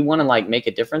now and you want to like make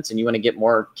a difference and you want to get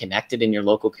more connected in your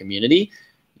local community,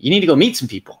 you need to go meet some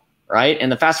people, right?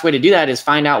 And the fast way to do that is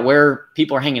find out where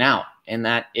people are hanging out. And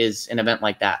that is an event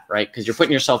like that, right? Because you're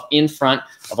putting yourself in front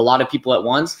of a lot of people at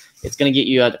once. It's going to get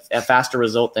you a faster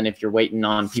result than if you're waiting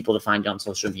on people to find you on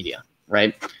social media,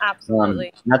 right?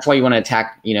 Absolutely. That's why you want to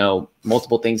attack, you know,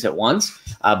 multiple things at once,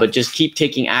 but just keep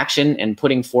taking action and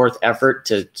putting forth effort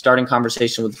to starting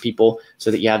conversation with people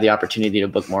so that you have the opportunity to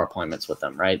book more appointments with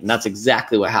them, right? And that's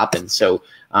exactly what happened. So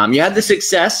you had the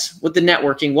success with the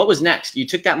networking. What was next? You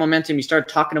took that momentum. You started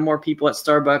talking to more people at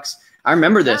Starbucks. I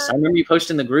remember this. I remember you posted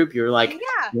in the group. You were like, you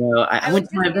know, I went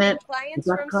to my event. Clients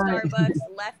from Starbucks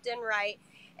left and right.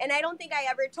 And I don't think I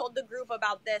ever told the group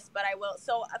about this, but I will.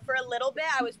 So for a little bit,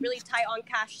 I was really tight on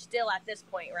cash still at this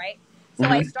point, right? So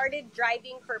I started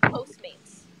driving for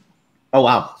Postmates. Oh,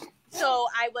 wow. So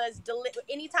I was,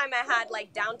 anytime I had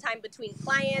like downtime between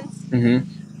clients,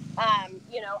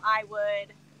 you know, I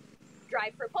would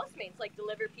drive for Postmates, like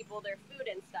deliver people their food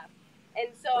and stuff. And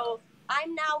so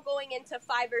I'm now going into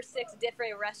 5 or 6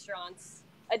 different restaurants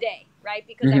a day, right?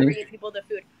 Because I'm bringing people the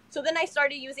food. So then I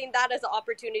started using that as an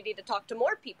opportunity to talk to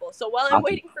more people. So while I'm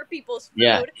waiting for people's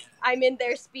food, I'm in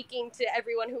there speaking to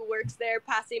everyone who works there,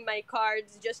 passing my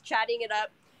cards, just chatting it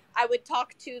up. I would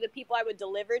talk to the people I would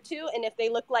deliver to, and if they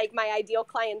look like my ideal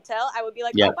clientele, I would be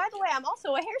like, oh, by the way, I'm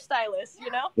also a hairstylist, you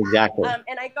know? Exactly.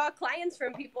 And I got clients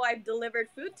from people I've delivered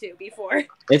food to before.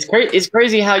 It's crazy. It's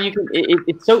crazy how you can.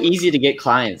 It's so easy to get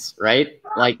clients, right?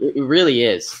 Like it really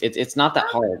is. It's not that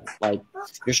hard. Like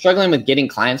you're struggling with getting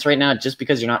clients right now just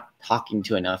because you're not talking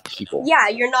to enough people. Yeah,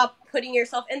 you're not putting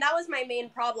yourself, and that was my main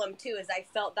problem too. Is I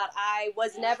felt that I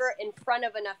was never in front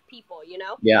of enough people, you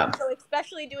know? Yeah. So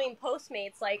especially doing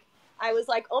Postmates, like I was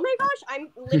like, oh my gosh, I'm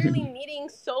literally meeting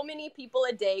so many people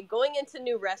a day, going into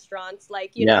new restaurants,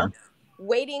 like you know.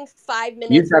 Waiting 5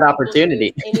 minutes. Use that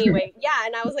opportunity. Anyway, yeah,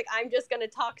 and I was like, I'm just gonna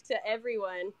talk to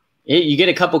everyone. You get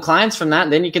a couple clients from that,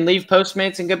 and then you can leave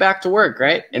Postmates and go back to work,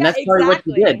 right? And that's probably what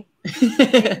you did.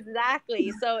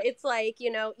 Exactly. So it's like,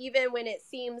 you know, even when it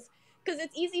seems, because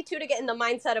it's easy too to get in the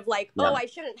mindset of like, oh, I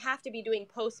shouldn't have to be doing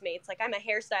Postmates. Like I'm a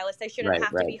hairstylist, I shouldn't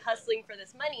have to be hustling for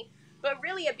this money. But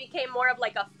really, it became more of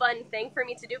like a fun thing for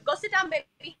me to do. Go sit down,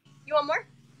 baby. You want more?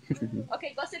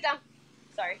 Okay, go sit down.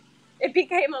 Sorry. It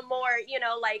became a more, you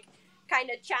know, like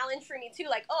kind of challenge for me too.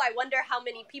 Like, oh, I wonder how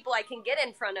many people I can get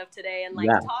in front of today and like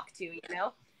talk to, you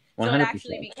know? 100%. So it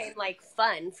actually became like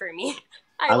fun for me.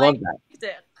 I love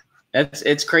that.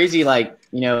 It's crazy. Like,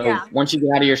 you know, once you get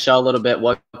out of your shell a little bit,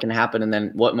 what can happen and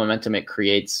then what momentum it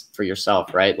creates for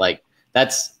yourself, right? Like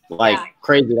that's like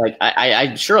crazy. Like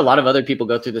I'm sure a lot of other people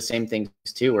go through the same things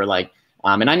too, where like,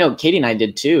 and I know Katie and I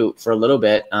did too for a little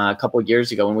bit, a couple of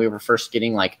years ago when we were first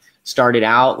getting like started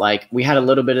out, like we had a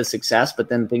little bit of success, but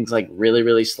then things like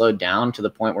really slowed down to the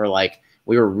point where like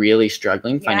we were really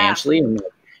struggling financially. And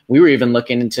we were even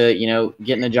looking into, you know,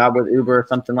 getting a job with Uber or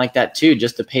something like that too,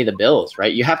 just to pay the bills,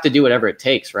 right? You have to do whatever it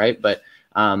takes, right? But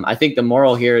I think the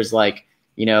moral here is like,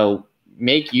 you know,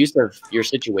 make use of your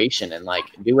situation and like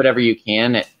do whatever you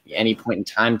can at any point in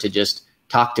time to just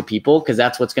talk to people, because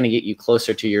that's what's going to get you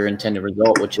closer to your intended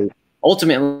result, which is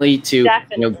ultimately to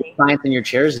you know, get clients in your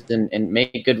chairs and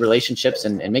make good relationships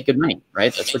and make good money,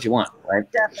 right? That's what you want, right?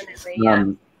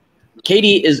 Definitely.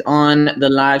 Katie is on the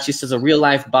live. She says, a real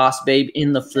life boss babe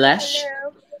in the flesh.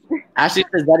 Ashley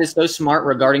says that is so smart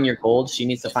regarding your goals. She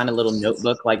needs to find a little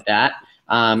notebook like that.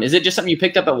 Is it just something you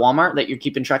picked up at Walmart that you're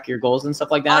keeping track of your goals and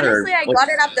stuff like that? Honestly, I got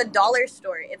it at the dollar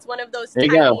store. It's one of those tiny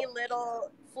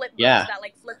little flip books that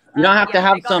like flip. You don't have to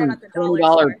have some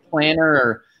 $20 planner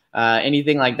or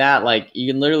anything like that. Like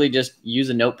you can literally just use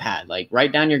a notepad, like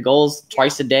write down your goals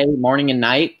twice a day, morning and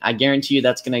night. I guarantee you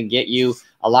that's going to get you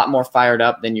a lot more fired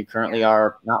up than you currently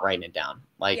are not writing it down.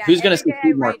 Like who's going to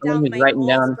succeed more? Someone who's writing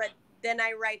down. But then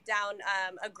I write down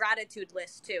a gratitude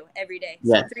list too every day.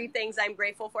 So 3 things I'm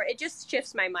grateful for. It just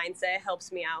shifts my mindset. It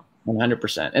helps me out.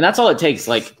 100%. And that's all it takes.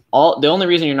 Like the only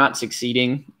reason you're not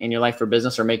succeeding in your life for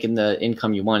business or making the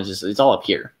income you want is just, it's all up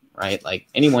here, right? Like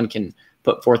anyone can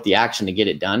put forth the action to get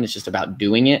it done. It's just about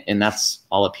doing it. And that's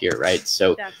all up here, right?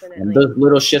 So those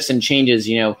little shifts and changes,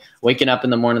 you know, waking up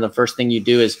in the morning, the first thing you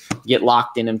do is get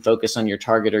locked in and focus on your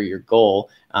target or your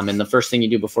goal. And the first thing you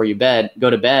do before you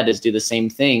go to bed is do the same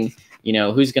thing. You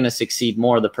know, who's going to succeed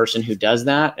more? The person who does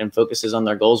that and focuses on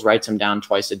their goals, writes them down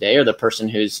twice a day, or the person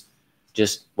who's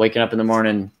just waking up in the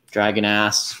morning, dragging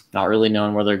ass, not really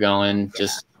knowing where they're going,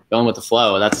 just going with the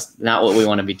flow. That's not what we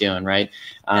want to be doing, right?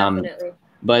 Definitely.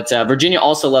 But Virginia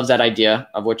also loves that idea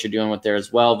of what you're doing with there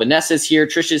as well. Vanessa's here,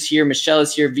 Trisha's here, Michelle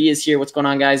is here, V is here. What's going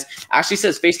on, guys? Ashley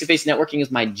says face-to-face networking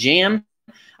is my jam.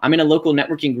 I'm in a local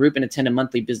networking group and attend a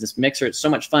monthly business mixer. It's so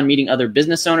much fun meeting other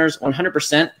business owners.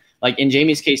 100%. Like in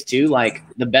Jamie's case too, like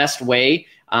the best way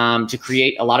to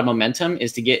create a lot of momentum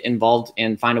is to get involved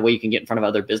and find a way you can get in front of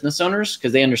other business owners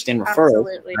because they understand referrals,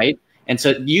 right? And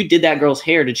so you did that girl's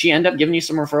hair. Did she end up giving you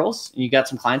some referrals and you got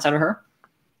some clients out of her?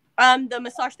 The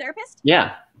massage therapist?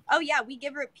 Yeah. Oh yeah, we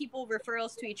give people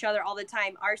referrals to each other all the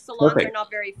time. Our salons are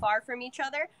not very far from each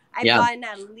other. I've gotten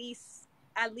at least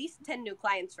 10 new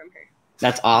clients from her.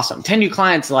 That's awesome. 10 new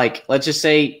clients, like let's just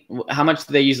say, how much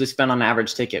do they usually spend on an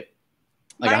average ticket?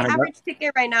 Like my average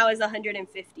ticket right now is $150.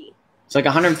 It's like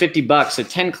 $150. So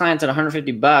 10 clients at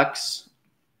 $150.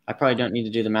 I probably don't need to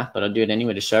do the math, but I'll do it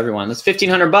anyway to show everyone. That's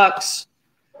 $1,500.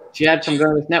 She had some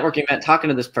girl at this networking event talking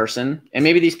to this person, and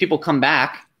maybe these people come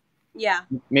back. Yeah.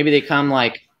 Maybe they come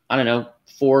like, I don't know,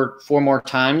 four more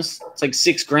times. It's like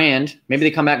 $6,000. Maybe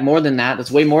they come back more than that. That's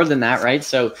way more than that, right?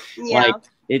 So like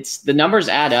it's the numbers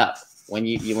add up when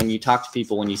you talk to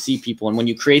people, when you see people, and when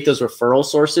you create those referral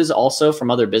sources also from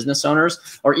other business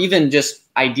owners or even just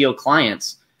ideal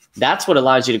clients. that's what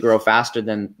allows you to grow faster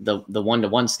than the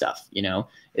one-to-one stuff, you know,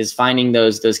 is finding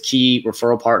those key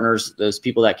referral partners, those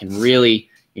people that can really,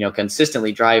 you know,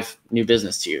 consistently drive new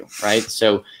business to you, right?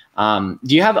 So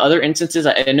do you have other instances?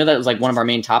 I know that was like one of our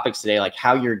main topics today, like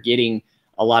how you're getting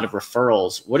a lot of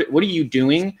referrals. What are you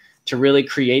doing to really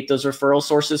create those referral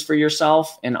sources for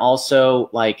yourself, and also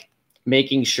like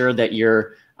making sure that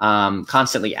you're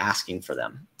constantly asking for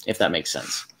them, if that makes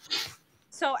sense?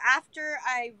 So after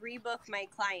I rebook my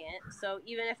client, so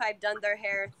even if I've done their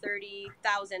hair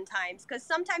 30,000 times, because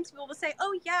sometimes people will say,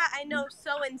 oh yeah, I know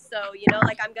so-and-so, you know,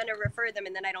 like I'm going to refer them,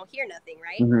 and then I don't hear nothing,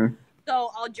 right? Mm-hmm.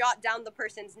 So I'll jot down the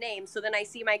person's name. So then I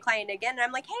see my client again, and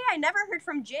I'm like, hey, I never heard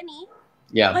from Jenny.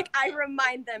 Yeah. Like I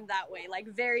remind them that way, like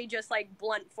very just like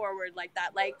blunt forward like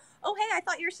that. Like, oh, hey, I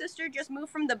thought your sister just moved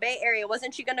from the Bay Area.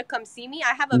 Wasn't she going to come see me?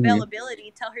 I have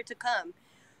availability. Tell her to come.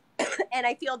 And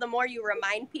I feel the more you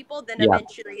remind people, then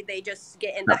eventually they just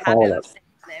get in the habit of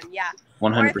saying them. Yeah.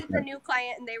 100%. Or if it's a new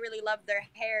client and they really love their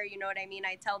hair, you know what I mean?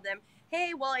 I tell them,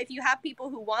 hey, well, if you have people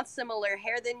who want similar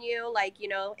hair than you, like, you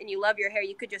know, and you love your hair,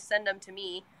 you could just send them to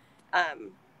me.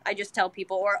 I just tell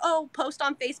people, or, oh, post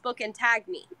on Facebook and tag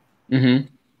me.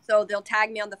 Mm-hmm. So they'll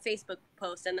tag me on the Facebook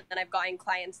post, and then I've gotten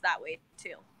clients that way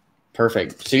too.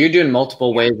 Perfect. So you're doing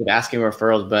multiple ways of asking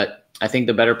referrals, but I think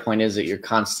the better point is that you're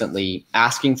constantly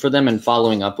asking for them and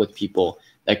following up with people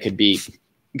that could be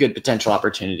good potential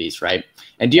opportunities, right?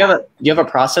 And do you have a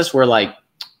process where, like,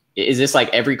 is this like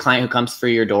every client who comes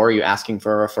through your door, are you asking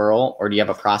for a referral, or do you have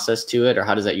a process to it, or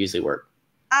how does that usually work?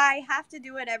 I have to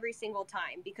do it every single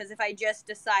time, because if I just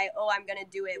decide, oh, I'm going to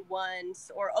do it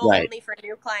once, or only for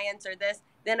new clients or this,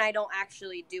 then I don't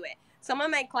actually do it. Some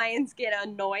of my clients get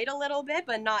annoyed a little bit,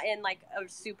 but not in like a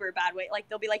super bad way. Like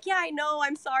they'll be like, yeah, I know,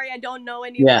 I'm sorry, I don't know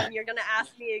anyone. Yeah. You're going to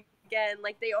ask me again.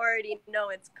 Like they already know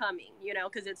it's coming, you know,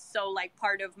 because it's so like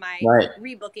part of my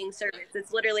rebooking service.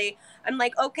 It's literally, I'm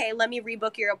like, okay, let me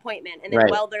rebook your appointment. And then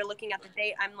while they're looking at the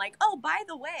date, I'm like, oh, by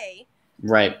the way.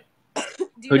 Right. Do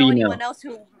you know anyone else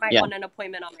who might want an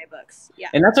appointment on my books? Yeah.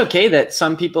 And that's okay that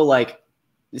some people like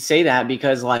say that,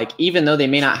 because like, even though they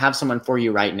may not have someone for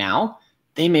you right now,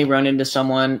 they may run into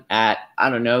someone at, I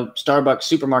don't know, Starbucks,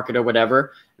 supermarket or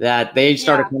whatever, that they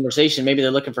start a conversation. Maybe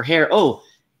they're looking for hair. Oh,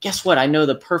 guess what? I know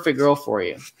the perfect girl for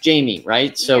you, Jamie,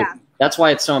 right? So that's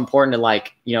why it's so important to,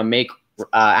 like, you know, make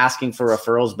asking for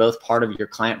referrals both part of your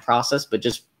client process, but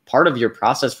just part of your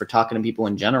process for talking to people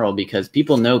in general, because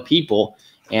people know people,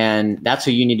 and that's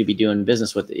who you need to be doing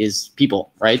business with, is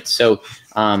people, right? So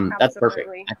that's perfect.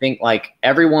 I think like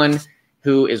everyone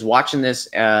who is watching this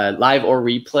live or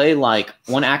replay, like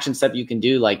one action step you can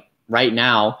do like right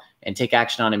now and take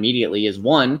action on immediately is,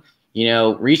 one, you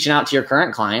know, reaching out to your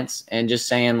current clients and just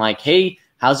saying like, hey,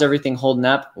 how's everything holding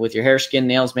up with your hair, skin,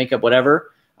 nails, makeup,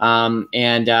 whatever.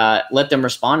 And let them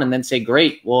respond, and then say,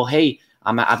 great, well, hey,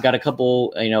 I've got a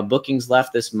couple, you know, bookings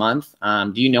left this month.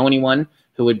 Do you know anyone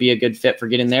who would be a good fit for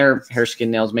getting their hair, skin,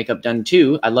 nails, makeup done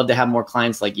too? I'd love to have more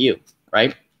clients like you,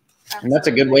 right? Absolutely. And that's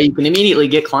a good way you can immediately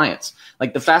get clients.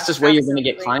 Like the fastest way you're going to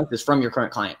get clients is from your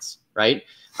current clients, right?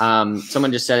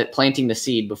 Someone just said it, planting the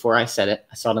seed, before I said it.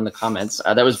 I saw it in the comments.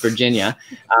 That was Virginia.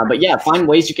 But yeah, find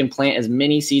ways you can plant as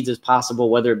many seeds as possible,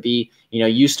 whether it be, you know,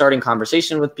 you starting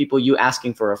conversation with people, you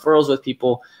asking for referrals with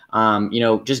people, you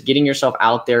know, just getting yourself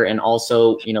out there, and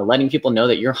also, you know, letting people know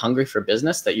that you're hungry for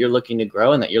business, that you're looking to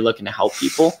grow, and that you're looking to help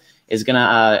people is going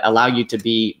to allow you to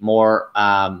be more,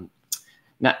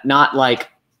 not like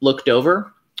looked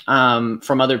over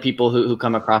from other people who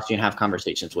come across you and have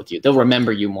conversations with you. They'll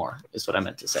remember you more, is what I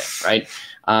meant to say, right?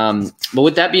 But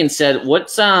with that being said,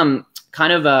 let's kind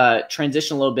of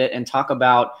transition a little bit and talk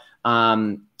about,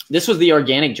 this was the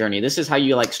organic journey. This is how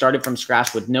you like started from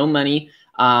scratch with no money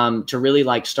to really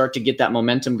like start to get that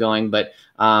momentum going. But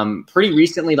pretty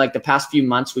recently, like the past few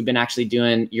months, we've been actually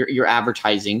doing your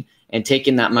advertising and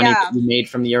taking that money that you made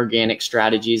from the organic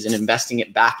strategies and investing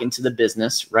it back into the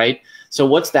business, right? So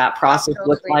what's that process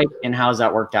look like, and how's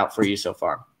that worked out for you so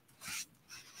far?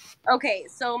 Okay,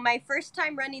 so my first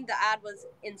time running the ad was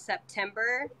in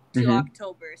September to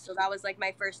October. So that was like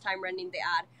my first time running the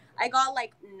ad. I got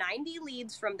like 90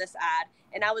 leads from this ad,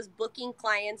 and I was booking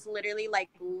clients literally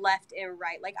like left and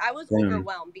right. Like I was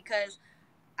overwhelmed, because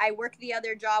I work the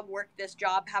other job, work this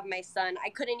job, have my son. I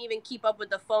couldn't even keep up with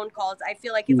the phone calls. I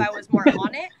feel like if I was more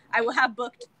on it, I would have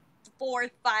booked 4 or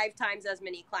 5 times as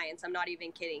many clients. I'm not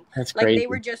even kidding. That's like crazy. They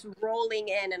were just rolling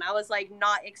in, and I was like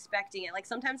not expecting it. Like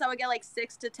sometimes I would get like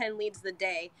 6 to 10 leads a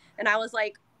day, and I was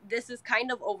like, this is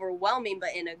kind of overwhelming,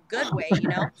 but in a good way, you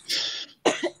know?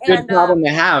 Good problem to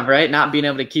have, right? Not being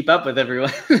able to keep up with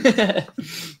everyone.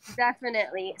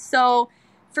 Definitely. So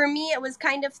for me, it was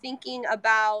kind of thinking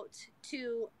about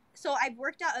to so I've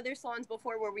worked at other salons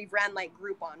before where we've ran like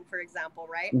Groupon, for example,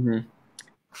 right? Mm-hmm.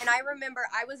 And I remember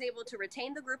I was able to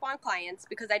retain the Groupon clients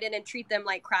because I didn't treat them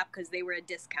like crap because they were a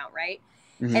discount, right?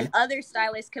 Mm-hmm. And other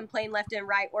stylists complain left and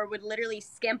right or would literally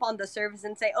skimp on the service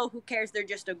and say, oh, who cares? They're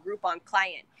just a Groupon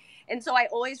client. And so I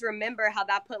always remember how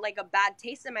that put like a bad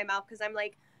taste in my mouth because I'm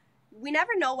like, we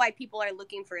never know why people are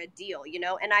looking for a deal, you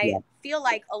know? And I feel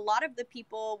like a lot of the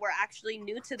people were actually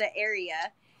new to the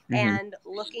area and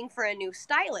looking for a new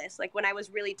stylist, like when I was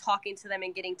really talking to them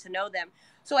and getting to know them.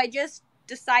 So I just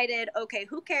decided, okay,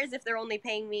 who cares if they're only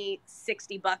paying me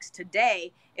 $60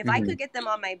 today? If I could get them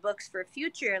on my books for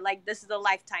future, like this is a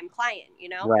lifetime client, you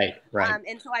know? Right.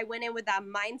 And so I went in with that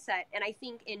mindset. And I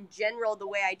think in general, the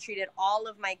way I treated all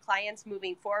of my clients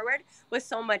moving forward was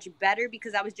so much better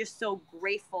because I was just so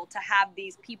grateful to have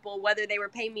these people, whether they were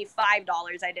paying me $5, I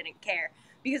didn't care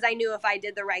because I knew if I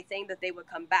did the right thing that they would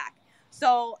come back.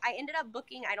 So I ended up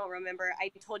booking, I don't remember, I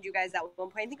told you guys at one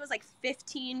point, I think it was like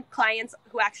 15 clients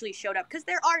who actually showed up because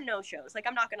there are no shows. Like,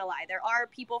 I'm not going to lie. There are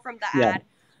people from the ad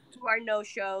who are no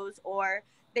shows or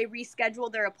they reschedule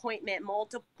their appointment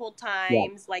multiple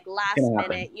times, like last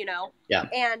minute, you know? Yeah.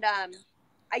 And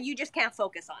you just can't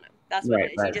focus on them. That's what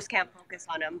it is. You just can't focus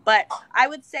on them. But I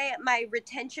would say my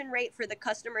retention rate for the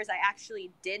customers I actually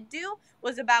did do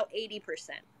was about 80%.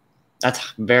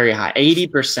 That's very high,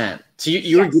 80%. So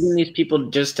you were getting these people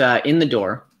just in the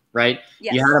door, right?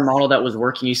 Yes. You had a model that was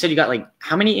working. You said you got like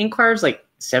how many inquiries? Like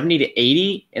 70 to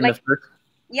 80 in the first?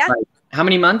 Yeah. Like, how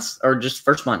many months or just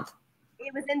first month?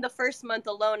 It was in the first month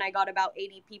alone. I got about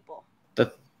 80 people.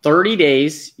 The 30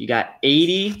 days, you got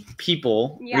 80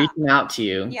 people reaching out to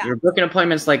you. Yeah. You're booking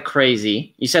appointments like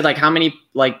crazy. You said like how many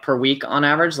like per week on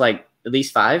average? Like at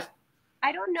least 5?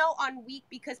 I don't know on week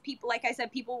because people, like I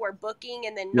said, people were booking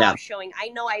and then not showing. I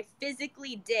know I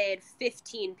physically did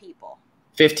 15 people.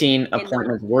 15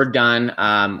 appointments were done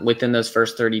within those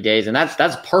first 30 days. And that's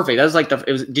perfect. That was like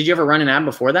did you ever run an ad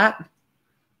before that?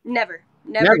 Never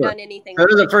done anything. That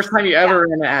was the first time you ever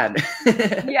ran an ad.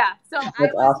 Yeah. So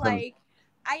I was like,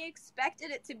 I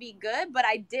expected it to be good, but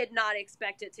I did not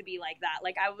expect it to be like that.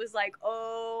 Like I was like,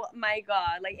 oh my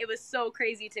God. Like it was so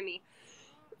crazy to me.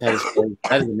 That is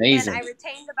amazing. And I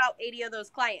retained about 80%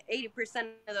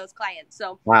 of those clients.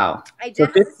 So wow. I did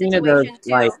have a situation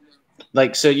too.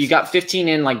 Like so you got 15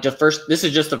 in like this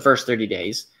is just the first 30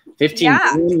 days.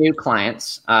 15 new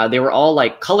clients. They were all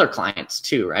like color clients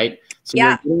too, right? So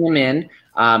you're getting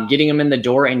them in the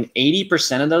door, and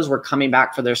 80% of those were coming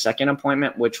back for their second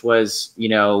appointment, which was, you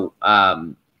know,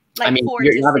 like I mean,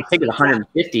 you have a ticket of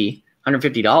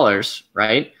 $150,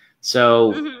 right?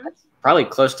 So that's probably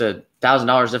close to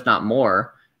 $1,000, if not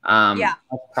more.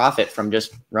 Profit from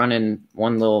just running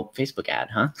one little Facebook ad,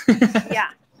 huh? Yeah.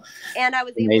 And I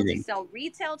was able to sell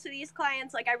retail to these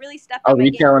clients. Like I really stepped up.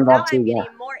 Retail involved too. I'm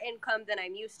getting more income than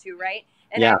I'm used to, right?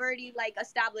 And I've already like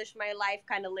established my life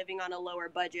kind of living on a lower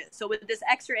budget. So with this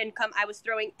extra income, I was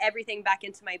throwing everything back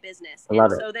into my business.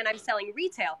 So then I'm selling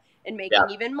retail and making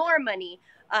even more money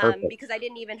because I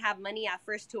didn't even have money at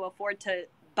first to afford to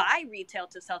buy retail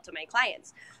to sell to my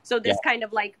clients. So this kind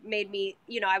of like made me,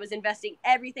 you know, I was investing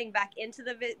everything back into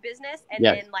the business and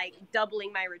then like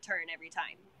doubling my return every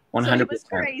time. 100%. So it was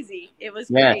crazy. It was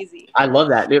crazy. I love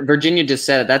that. Virginia just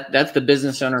said it. That's the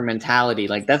business owner mentality.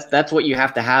 Like that's what you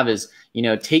have to have is, you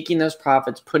know, taking those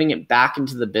profits, putting it back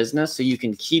into the business so you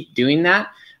can keep doing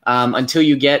that until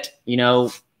you get, you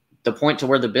know, the point to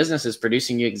where the business is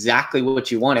producing you exactly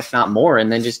what you want, if not more,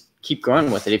 and then just keep growing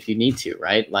with it if you need to,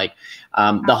 right? Like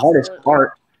the hardest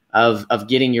part of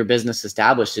getting your business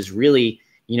established is really,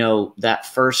 you know, that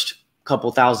first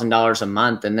couple $1,000s a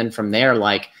month. And then from there,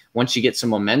 like once you get some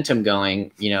momentum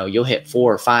going, you know, you'll hit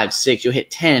 4, 5, 6, you'll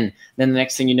hit 10. Then the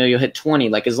next thing you know, you'll hit 20.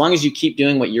 Like as long as you keep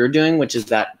doing what you're doing, which is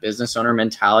that business owner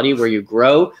mentality where you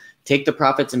grow, take the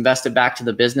profits, invest it back to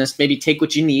the business, maybe take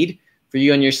what you need for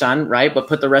you and your son, right? But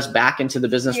put the rest back into the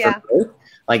business for growth.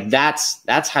 Like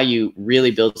that's how you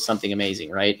really build something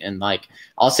amazing, right? And like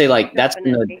I'll say like that's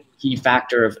been the key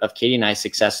factor of Katie and I's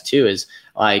success too, is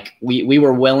like we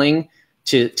were willing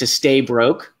to stay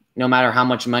broke no matter how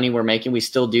much money we're making. We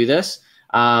still do this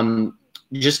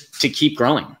just to keep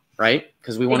growing, right?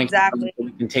 Because we want to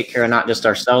we can take care of not just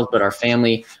ourselves, but our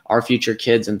family, our future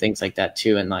kids and things like that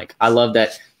too. And like, I love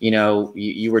that, you know,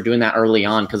 you were doing that early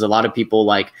on, because a lot of people,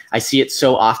 like I see it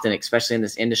so often, especially in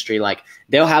this industry, like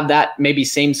they'll have that maybe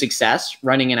same success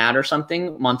running an ad or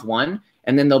something month 1.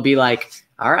 And then they'll be like,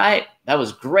 all right, that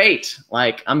was great.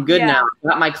 Like, I'm good now. I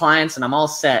got my clients and I'm all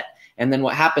set. And then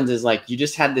what happens is like, you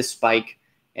just had this spike.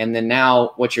 And then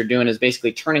now what you're doing is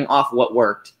basically turning off what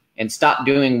worked and stop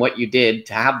doing what you did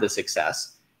to have the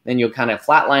success. then you'll kind of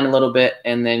flatline a little bit,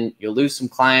 and then you'll lose some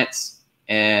clients,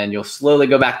 and you'll slowly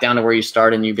go back down to where you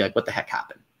started, and you'll be like, what the heck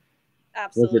happened?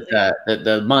 Absolutely. Was it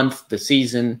the month, the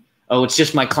season? Oh, it's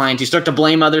just my clients. You start to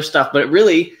blame other stuff, but it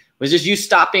really was just you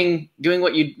stopping doing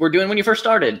what you were doing when you first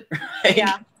started. Right?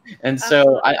 Yeah. And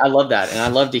so I love that. And I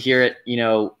love to hear it, you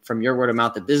know, from your word of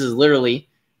mouth, that this is literally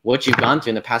what you've gone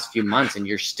through in the past few months, and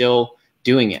you're still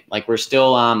doing it. Like we're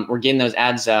still, we're getting those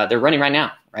ads. They're running right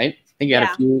now, right? I think you had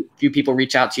a few people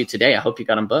reach out to you today. I hope you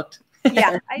got them booked.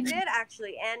 Yeah, I did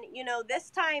actually. And, you know,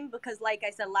 this time, because like I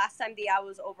said, last time the ad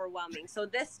was overwhelming. So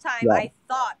this time I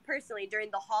thought personally during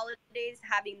the holidays,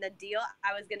 having the deal,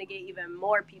 I was going to get even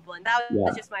more people. And that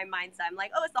was just my mindset. I'm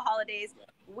like, oh, it's the holidays.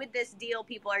 With this deal,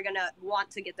 people are going to want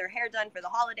to get their hair done for the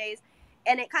holidays.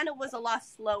 And it kind of was a lot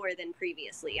slower than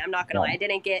previously. I'm not going to lie. I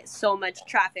didn't get so much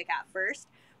traffic at first.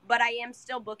 But I am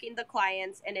still booking the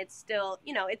clients, and it's still,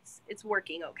 you know, it's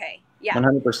working okay. Yeah,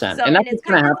 100%. So, and that's what's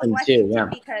going to happen too. Yeah,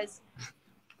 because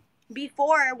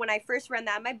before, when I first ran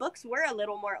that, my books were a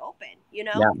little more open. You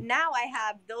know, now I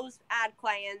have those ad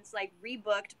clients like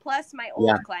rebooked, plus my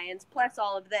old clients, plus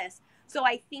all of this. So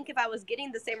I think if I was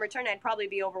getting the same return, I'd probably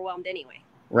be overwhelmed anyway.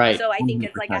 Right. So I think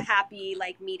it's like a happy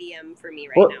medium for me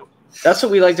right now. That's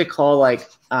what we like to call like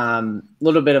a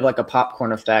little bit of like a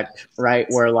popcorn effect, right?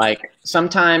 Where like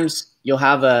sometimes you'll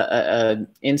have a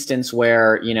instance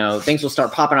where, you know, things will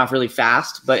start popping off really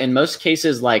fast. But in most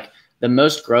cases, like the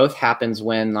most growth happens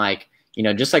when like, you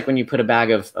know, just like when you put a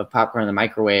bag of popcorn in the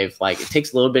microwave, like it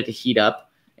takes a little bit to heat up.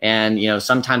 And, you know,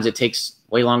 sometimes it takes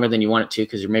way longer than you want it to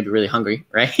because you're maybe really hungry,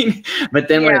 right? But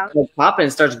then when it pops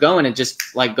and starts going, it just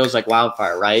like goes like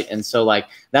wildfire, right? And so like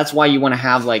that's why you want to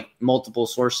have like multiple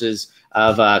sources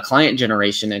of client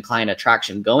generation and client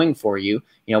attraction going for you,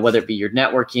 you know, whether it be your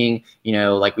networking, you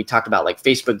know, like we talked about like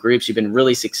Facebook groups, you've been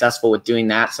really successful with doing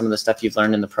that, some of the stuff you've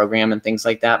learned in the program and things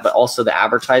like that, but also the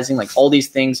advertising, like all these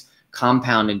things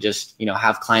compound and just, you know,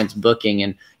 have clients booking,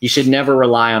 and you should never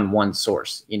rely on one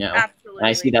source, you know. Absolutely. And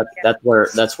I see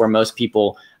that's where most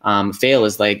people fail,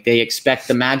 is like they expect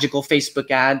the magical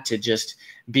Facebook ad to just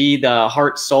be the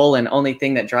heart, soul, and only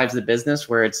thing that drives the business,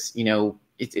 where it's, you know,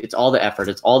 it's all the effort,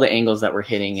 it's all the angles that we're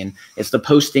hitting, and it's the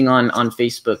posting on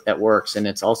Facebook that works, and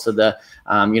it's also the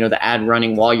you know, the ad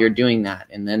running while you're doing that,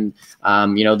 and then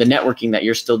you know, the networking that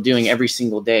you're still doing every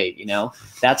single day. You know,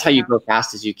 that's how you grow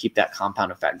fast, as you keep that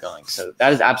compound effect going. So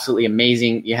that is absolutely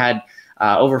amazing. You had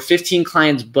over 15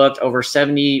 clients booked, over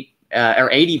 70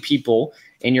 or 80 people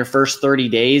in your first 30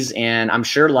 days, and I'm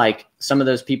sure like some of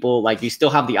those people, like you still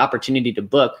have the opportunity to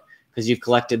book because you've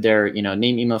collected their, you know,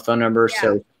 name, email, phone number.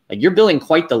 So like you're building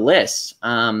quite the list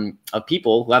of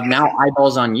people who have now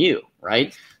eyeballs on you,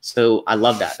 right? So I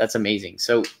love that. That's amazing.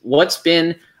 So what's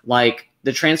been like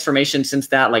the transformation since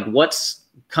that? Like what's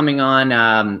coming on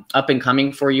up and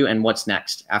coming for you, and what's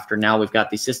next after now we've got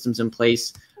these systems in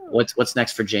place? What's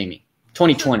next for Jamie?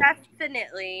 2020. So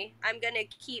definitely, I'm going to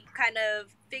keep kind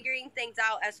of figuring things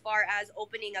out as far as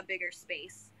opening a bigger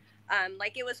space.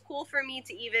 Like it was cool for me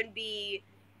to even be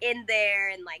in there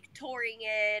and like touring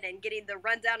it and getting the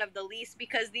rundown of the lease,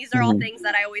 because these are all things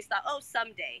that I always thought, oh,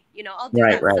 someday, you know, I'll do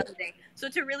that someday. So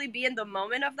to really be in the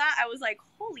moment of that, I was like,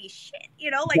 holy shit,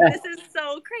 you know, like this is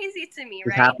so crazy to me,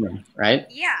 right? It's happening, right?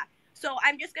 Yeah. So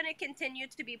I'm just going to continue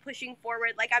to be pushing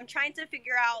forward. Like I'm trying to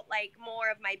figure out like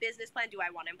more of my business plan. Do I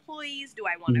want employees? Do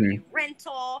I want to do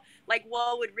rental? Like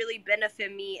what would really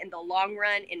benefit me in the long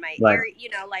run in my area, you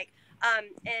know, like,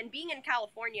 and being in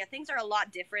California, things are a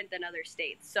lot different than other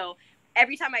states. So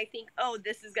every time I think, oh,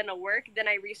 this is going to work, then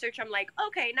I research. I'm like,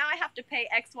 okay, now I have to pay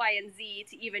X, Y, and Z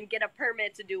to even get a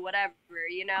permit to do whatever,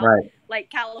 you know,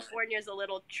 like California is a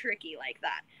little tricky like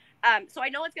that. So I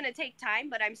know it's going to take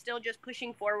time, but I'm still just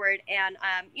pushing forward. And,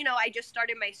 you know, I just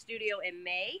started my studio in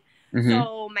May.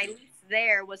 So my lease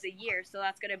there was a year. So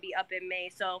that's going to be up in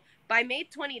May. So by May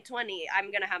 2020,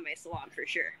 I'm going to have my salon for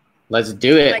sure. Let's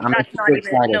do it. Like, that's not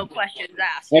even no questions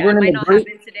asked. Everyone it might not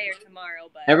happen today or tomorrow,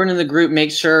 but everyone in the group,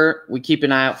 make sure we keep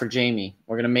an eye out for Jamie.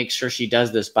 We're going to make sure she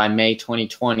does this by May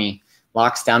 2020.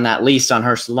 Locks down that lease on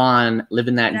her salon,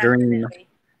 living that dream.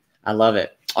 I love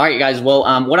it. All right, you guys. Well,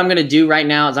 what I'm going to do right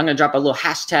now is I'm going to drop a little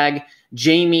hashtag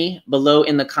Jamie below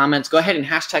in the comments. Go ahead and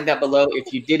hashtag that below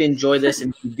if you did enjoy this,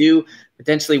 and if you do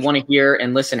potentially want to hear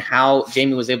and listen how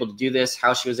Jamie was able to do this,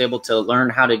 how she was able to learn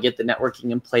how to get the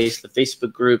networking in place, the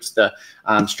Facebook groups, the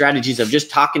strategies of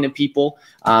just talking to people,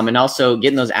 and also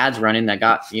getting those ads running that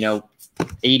got, you know,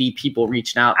 80 people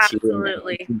reached out to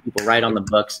you, people right on the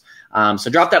books. So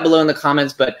drop that below in the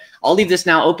comments, but I'll leave this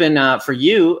now open for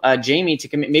you, Jamie,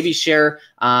 to maybe share,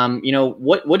 you know,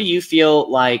 what do you feel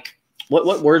like,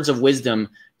 what words of wisdom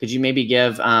could you maybe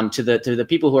give to the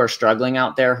people who are struggling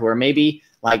out there, who are maybe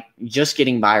like just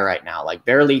getting by right now, like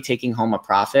barely taking home a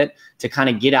profit, to kind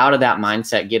of get out of that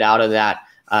mindset, get out of that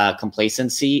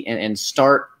complacency, and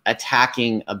start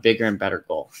attacking a bigger and better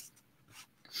goal?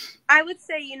 I would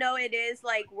say, you know, it is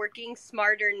like working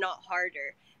smarter, not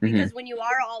harder. Because when you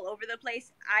are all over the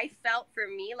place, I felt for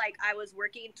me like I was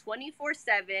working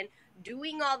 24/7,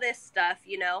 doing all this stuff,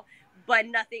 you know, but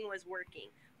nothing was working.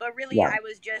 But really, I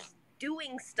was just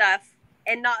doing stuff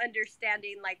and not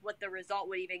understanding like what the result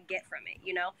would even get from it,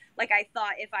 you know? Like I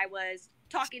thought if I was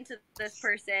talking to this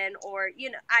person or,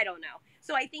 you know, I don't know.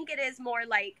 So I think it is more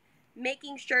like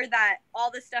making sure that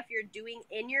all the stuff you're doing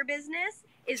in your business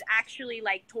is actually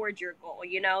like towards your goal,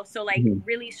 you know? So like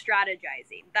really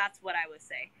strategizing. That's what I would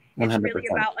say. It's 100%. really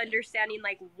about understanding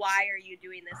like, why are you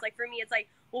doing this? Like for me, it's like,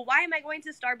 well, why am I going to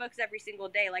Starbucks every single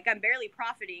day? Like I'm barely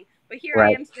profiting, but here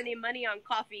I am spending money on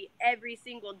coffee every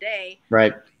single day.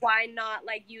 Right. Why not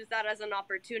like use that as an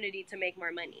opportunity to make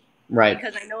more money? Right.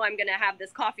 Because I know I'm going to have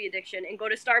this coffee addiction and go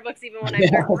to Starbucks even when I'm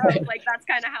broke. Like that's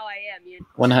kind of how I am.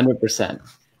 100%.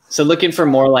 So looking for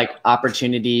more like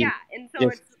opportunity and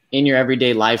so in your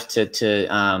everyday life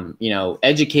to you know,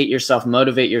 educate yourself,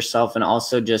 motivate yourself, and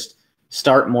also just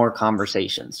start more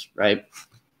conversations, right?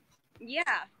 Yeah,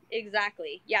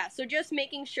 exactly. Yeah. So just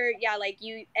making sure, like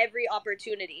every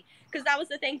opportunity, because that was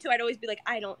the thing too. I'd always be like,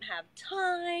 I don't have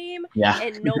time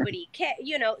and nobody can,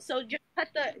 you know, so just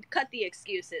cut the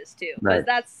excuses too. Because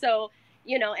that's so,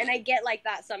 you know, and I get like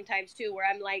that sometimes too, where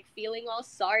I'm like feeling all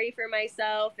sorry for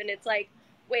myself. And it's like,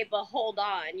 wait, but hold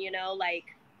on, you know, like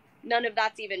none of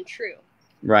that's even true.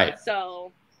 Right.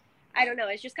 So I don't know.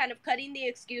 It's just kind of cutting the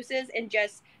excuses and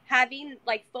just having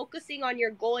like focusing on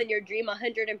your goal and your dream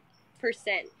 100%.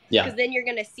 Yeah. Because then you're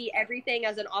going to see everything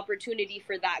as an opportunity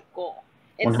for that goal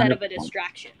instead 100%. of a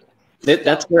distraction.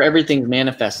 That's where everything's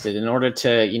manifested. In order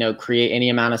to, you know, create any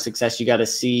amount of success, you got to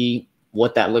see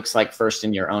what that looks like first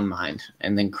in your own mind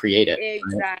and then create it.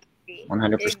 Exactly. Right?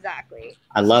 100%. Exactly.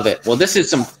 I love it. Well, this is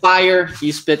some fire.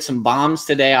 You spit some bombs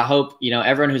today. I hope, you know,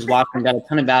 everyone who's watching got a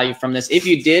ton of value from this. If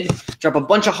you did, drop a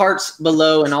bunch of hearts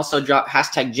below and also drop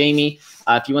hashtag Jamie.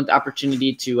 If you want the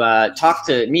opportunity to talk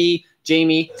to me,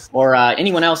 Jamie, or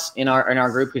anyone else in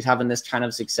our group who's having this kind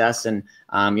of success and,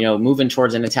 you know, moving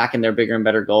towards and attacking their bigger and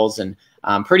better goals. And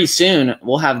pretty soon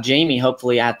we'll have Jamie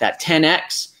hopefully at that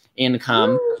 10X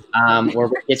income, where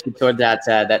we get you toward that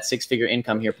 6-figure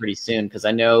income here pretty soon. Because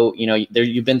I know, you know,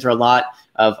 you've been through a lot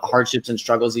of hardships and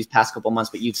struggles these past couple months,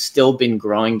 but you've still been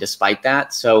growing despite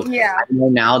that. So I know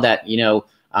now that, you know,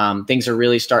 things are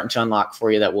really starting to unlock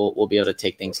for you, that we'll be able to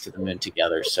take things to the moon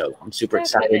together. So I'm super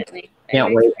excited.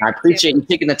 Can't wait. I appreciate you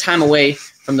taking the time away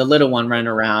from the little one running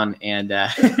around and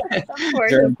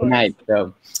during the night.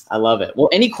 So I love it. Well,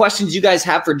 any questions you guys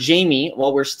have for Jamie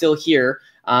while we're still here,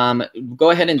 go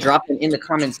ahead and drop them in the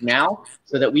comments now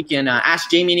so that we can ask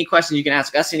Jamie any questions. You can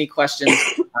ask us any questions,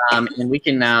 and we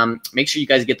can make sure you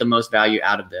guys get the most value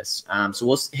out of this. So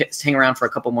we'll hang around for a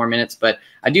couple more minutes, but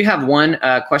I do have one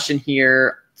question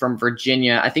here from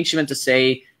Virginia. I think she meant to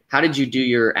say, how did you do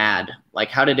your ad? Like,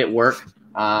 how did it work?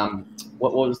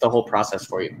 What was the whole process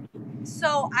for you?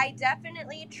 So I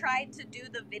definitely tried to do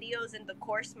the videos and the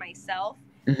course myself,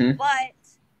 but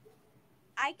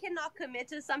I cannot commit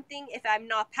to something if I'm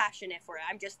not passionate for it.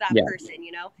 I'm just that person,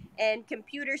 you know? And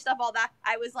computer stuff, all that,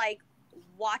 I was like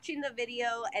watching the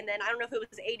video, and then I don't know if it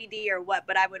was ADD or what,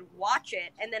 but I would watch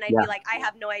it, and then I'd be like, I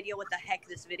have no idea what the heck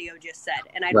this video just said.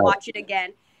 And I'd watch it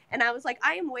again, and I was like,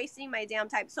 I am wasting my damn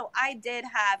time. So I did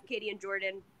have Katie and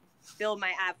Jordan build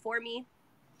my app for me.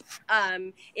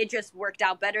 It just worked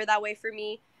out better that way for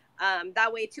me.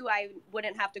 That way too, I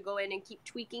wouldn't have to go in and keep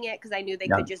tweaking it because I knew they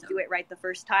could just do it right the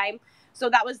first time. So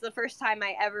that was the first time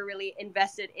I ever really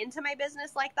invested into my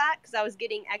business like that, because I was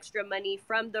getting extra money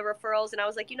from the referrals. And I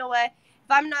was like, you know what?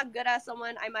 If I'm not good at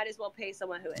someone, I might as well pay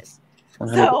someone who is.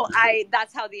 100%. So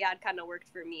that's how the ad kind of worked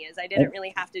for me, is I didn't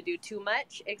really have to do too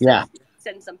much except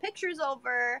send some pictures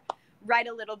over, write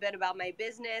a little bit about my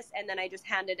business, and then I just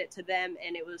handed it to them,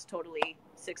 and it was totally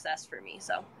success for me.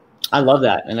 So I love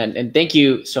that. And thank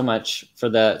you so much for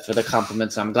the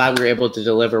compliments. I'm glad we were able to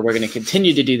deliver. We're going to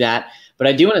continue to do that. But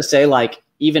I do want to say, like,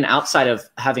 even outside of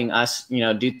having us, you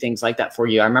know, do things like that for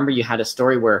you, I remember you had a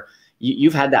story where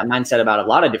you've had that mindset about a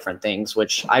lot of different things,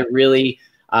 which I really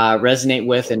resonate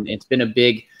with. And it's been a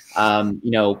big, you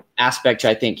know, aspect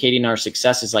to, I think, Katie and our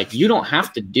success is like, you don't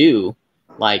have to do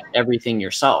like everything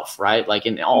yourself, right? Like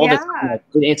in all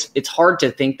this, it's hard to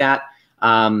think that,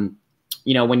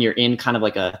 you know, when you're in kind of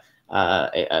like a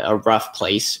a rough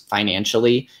place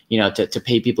financially, you know, to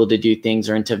pay people to do things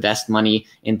or to invest money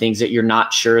in things that you're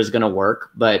not sure is going to work.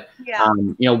 But,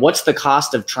 you know, what's the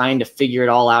cost of trying to figure it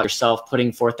all out yourself,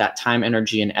 putting forth that time,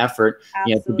 energy, and effort,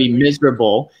 you know, to be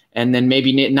miserable and then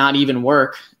maybe not even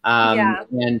work,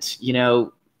 and, you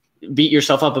know, beat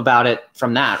yourself up about it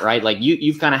from that, right? Like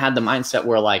you've kind of had the mindset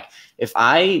where like, if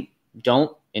I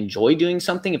don't enjoy doing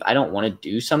something, if I don't want to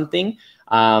do something,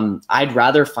 I'd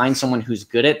rather find someone who's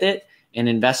good at it and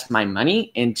invest my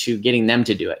money into getting them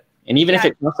to do it. And even if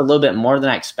it costs a little bit more than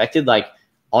I expected, like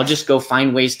I'll just go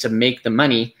find ways to make the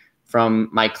money from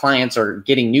my clients or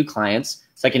getting new clients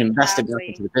so I can invest it back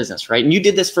into the business, right? And you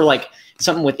did this for like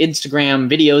something with Instagram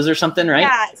videos or something, right?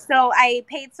 Yeah, so I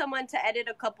paid someone to edit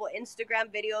a couple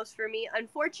Instagram videos for me.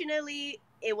 Unfortunately,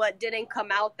 it didn't come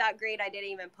out that great. I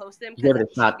didn't even post them because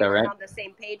it's not though, right? On the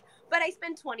same page. But I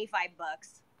spent $25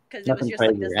 because it was just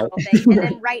like this little thing. And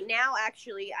then right now,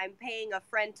 actually, I'm paying a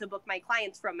friend to book my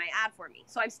clients from my ad for me.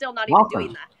 So I'm still not even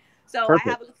doing that. So I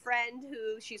have a friend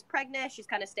who she's pregnant. She's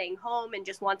kind of staying home and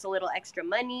just wants a little extra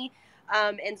money.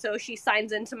 And so she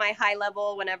signs into my high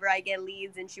level whenever I get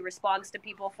leads and she responds to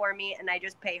people for me and I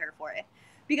just pay her for it.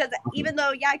 Because even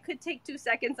though, I could take 2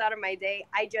 seconds out of my day,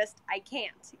 I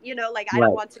can't, you know, like I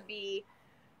don't want to be,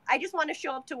 I just want to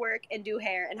show up to work and do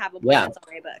hair and have appointments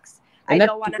on my books. And I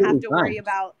don't want to have to worry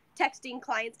about texting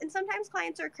clients. And sometimes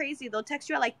clients are crazy. They'll text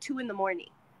you at like 2 a.m.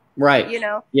 Right. You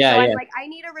know? Yeah. So I'm like, I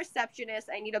need a receptionist.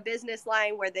 I need a business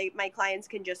line where my clients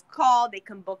can just call. They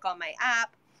can book on my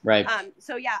app. Right.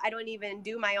 So I don't even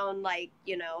do my own, like,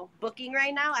 you know, booking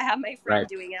right now. I have my friend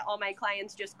doing it. All my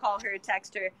clients just call her,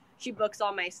 text her. She books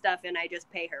all my stuff and I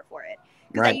just pay her for it.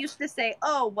 Because I used to say,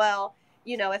 oh, well,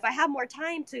 you know, if I have more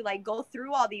time to like go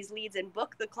through all these leads and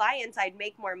book the clients, I'd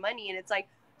make more money. And it's like,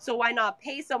 so why not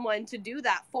pay someone to do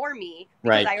that for me?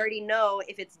 Because I already know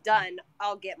if it's done,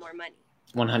 I'll get more money.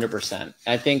 100%.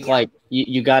 I think like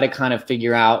you got to kind of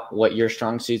figure out what your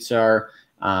strong suits are.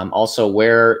 Also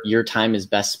where your time is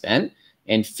best spent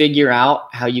and figure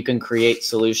out how you can create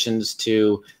solutions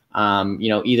to, you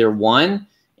know, either one,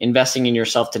 investing in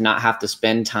yourself to not have to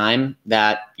spend time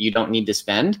that you don't need to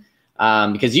spend,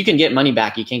 because you can get money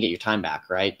back. You can't get your time back.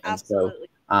 Right. Absolutely.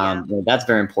 And so, you know, that's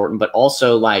very important, but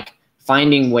also like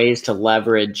finding ways to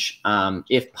leverage,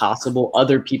 if possible,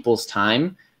 other people's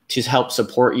time to help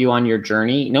support you on your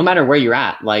journey, no matter where you're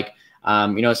at. Like,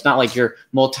 you know, it's not like you're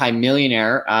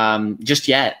multimillionaire just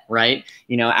yet, right?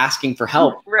 You know, asking for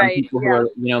help from people who are,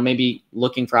 you know, maybe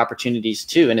looking for opportunities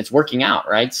too, and it's working out,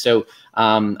 right? So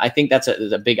I think that's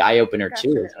a big eye opener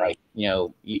too. It's like, you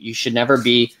know, you should never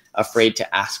be afraid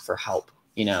to ask for help,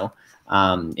 you know,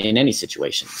 in any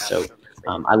situation. So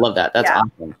I love that. That's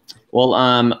awesome. Well,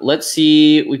 let's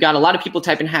see. We've got a lot of people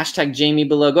typing hashtag Jamie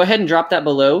below. Go ahead and drop that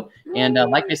below. And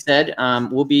like I said,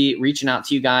 we'll be reaching out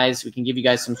to you guys. We can give you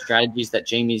guys some strategies that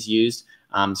Jamie's used,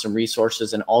 some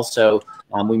resources, and also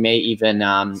we may even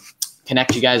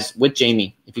connect you guys with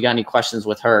Jamie if you got any questions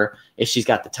with her, if she's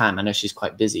got the time. I know she's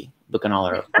quite busy booking all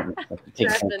her appointments.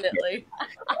 Definitely.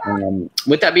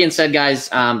 With that being said, guys,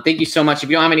 thank you so much. If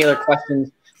you don't have any other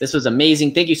questions, this was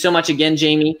amazing. Thank you so much again,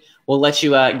 Jamie. We'll let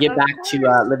you get back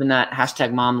to living that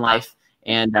hashtag mom life,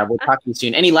 and we'll talk to you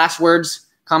soon. Any last words,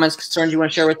 comments, concerns you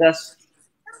want to share with us?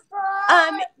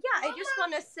 Yeah, I just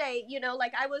want to say, you know,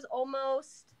 like I was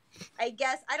almost, I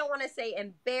guess, I don't want to say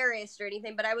embarrassed or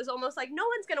anything, but I was almost like, no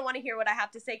one's going to want to hear what I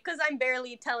have to say because I'm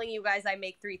barely telling you guys I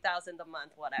make $3,000 a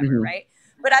month, whatever, right?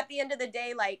 But at the end of the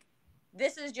day, like,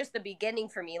 this is just the beginning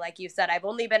for me. Like you said, I've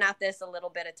only been at this a little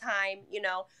bit of time, you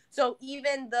know, so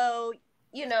even though,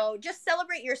 you know, just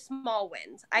celebrate your small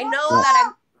wins. I know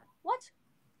that what?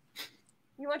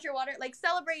 You want your water? Like,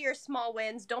 celebrate your small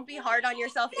wins. Don't be hard on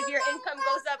yourself. If your income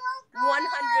goes up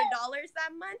 $100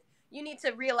 that month, you need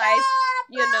to realize,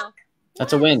 you know.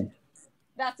 That's a win.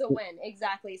 That's a win.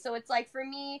 Exactly. So it's like, for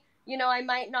me, you know, I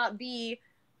might not be,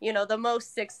 you know, the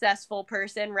most successful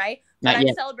person, right? But I'm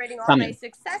celebrating all my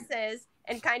successes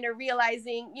and kind of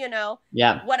realizing, you know,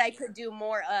 what I could do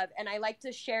more of. And I like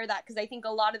to share that because I think a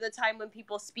lot of the time when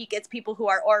people speak, it's people who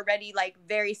are already like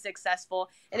very successful,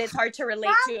 and it's hard to relate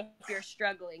to if you're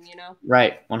struggling, you know?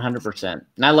 Right. 100%.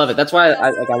 And I love it. That's why I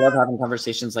love having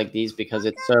conversations like these, because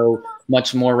it's so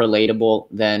much more relatable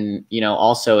than, you know,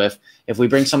 also if we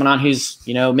bring someone on who's,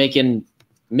 you know, making $1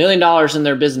 million in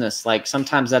their business, like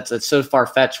sometimes it's so far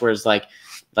fetched, whereas like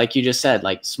you just said,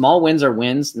 like small wins are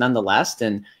wins nonetheless.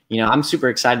 And, you know, I'm super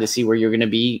excited to see where you're going to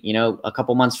be, you know, a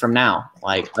couple months from now.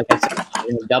 Like I said,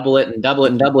 we're gonna double it and double it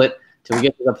and double it till we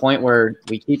get to the point where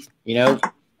we keep, you know,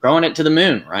 growing it to the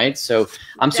moon, right? So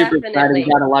I'm super excited. We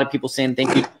got a lot of people saying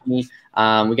thank you to me.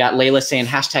 We got Layla saying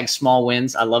hashtag small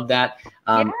wins. I love that.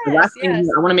 The last thing,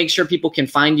 I want to make sure people can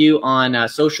find you on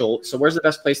social. So where's the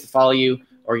best place to follow you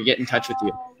or get in touch with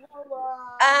you?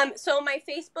 So my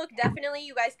Facebook, definitely,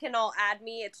 you guys can all add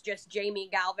me. It's just Jamie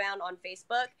Galvan on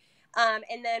Facebook.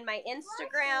 And then my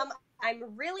Instagram, I'm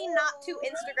really not too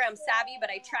Instagram savvy, but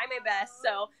I try my best.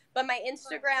 But my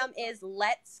Instagram is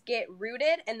Let's Get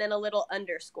Rooted and then a little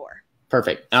underscore.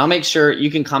 Perfect. And I'll make sure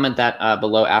you can comment that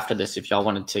below after this if y'all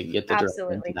wanted to get the direct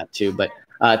link to that too. But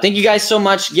thank you guys so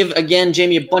much. Give, again,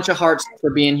 Jamie a bunch of hearts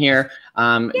for being here.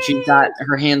 She's got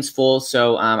her hands full,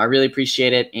 so I really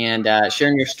appreciate it. And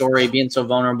sharing your story, being so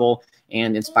vulnerable,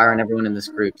 and inspiring everyone in this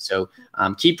group. So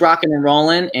keep rocking and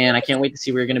rolling, and I can't wait to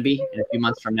see where you're going to be in a few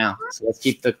months from now. So let's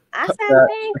keep the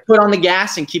foot on the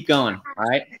gas and keep going. All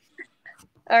right?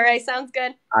 All right. Sounds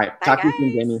good. All right. Talk to you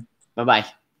soon, Jamie. Bye-bye.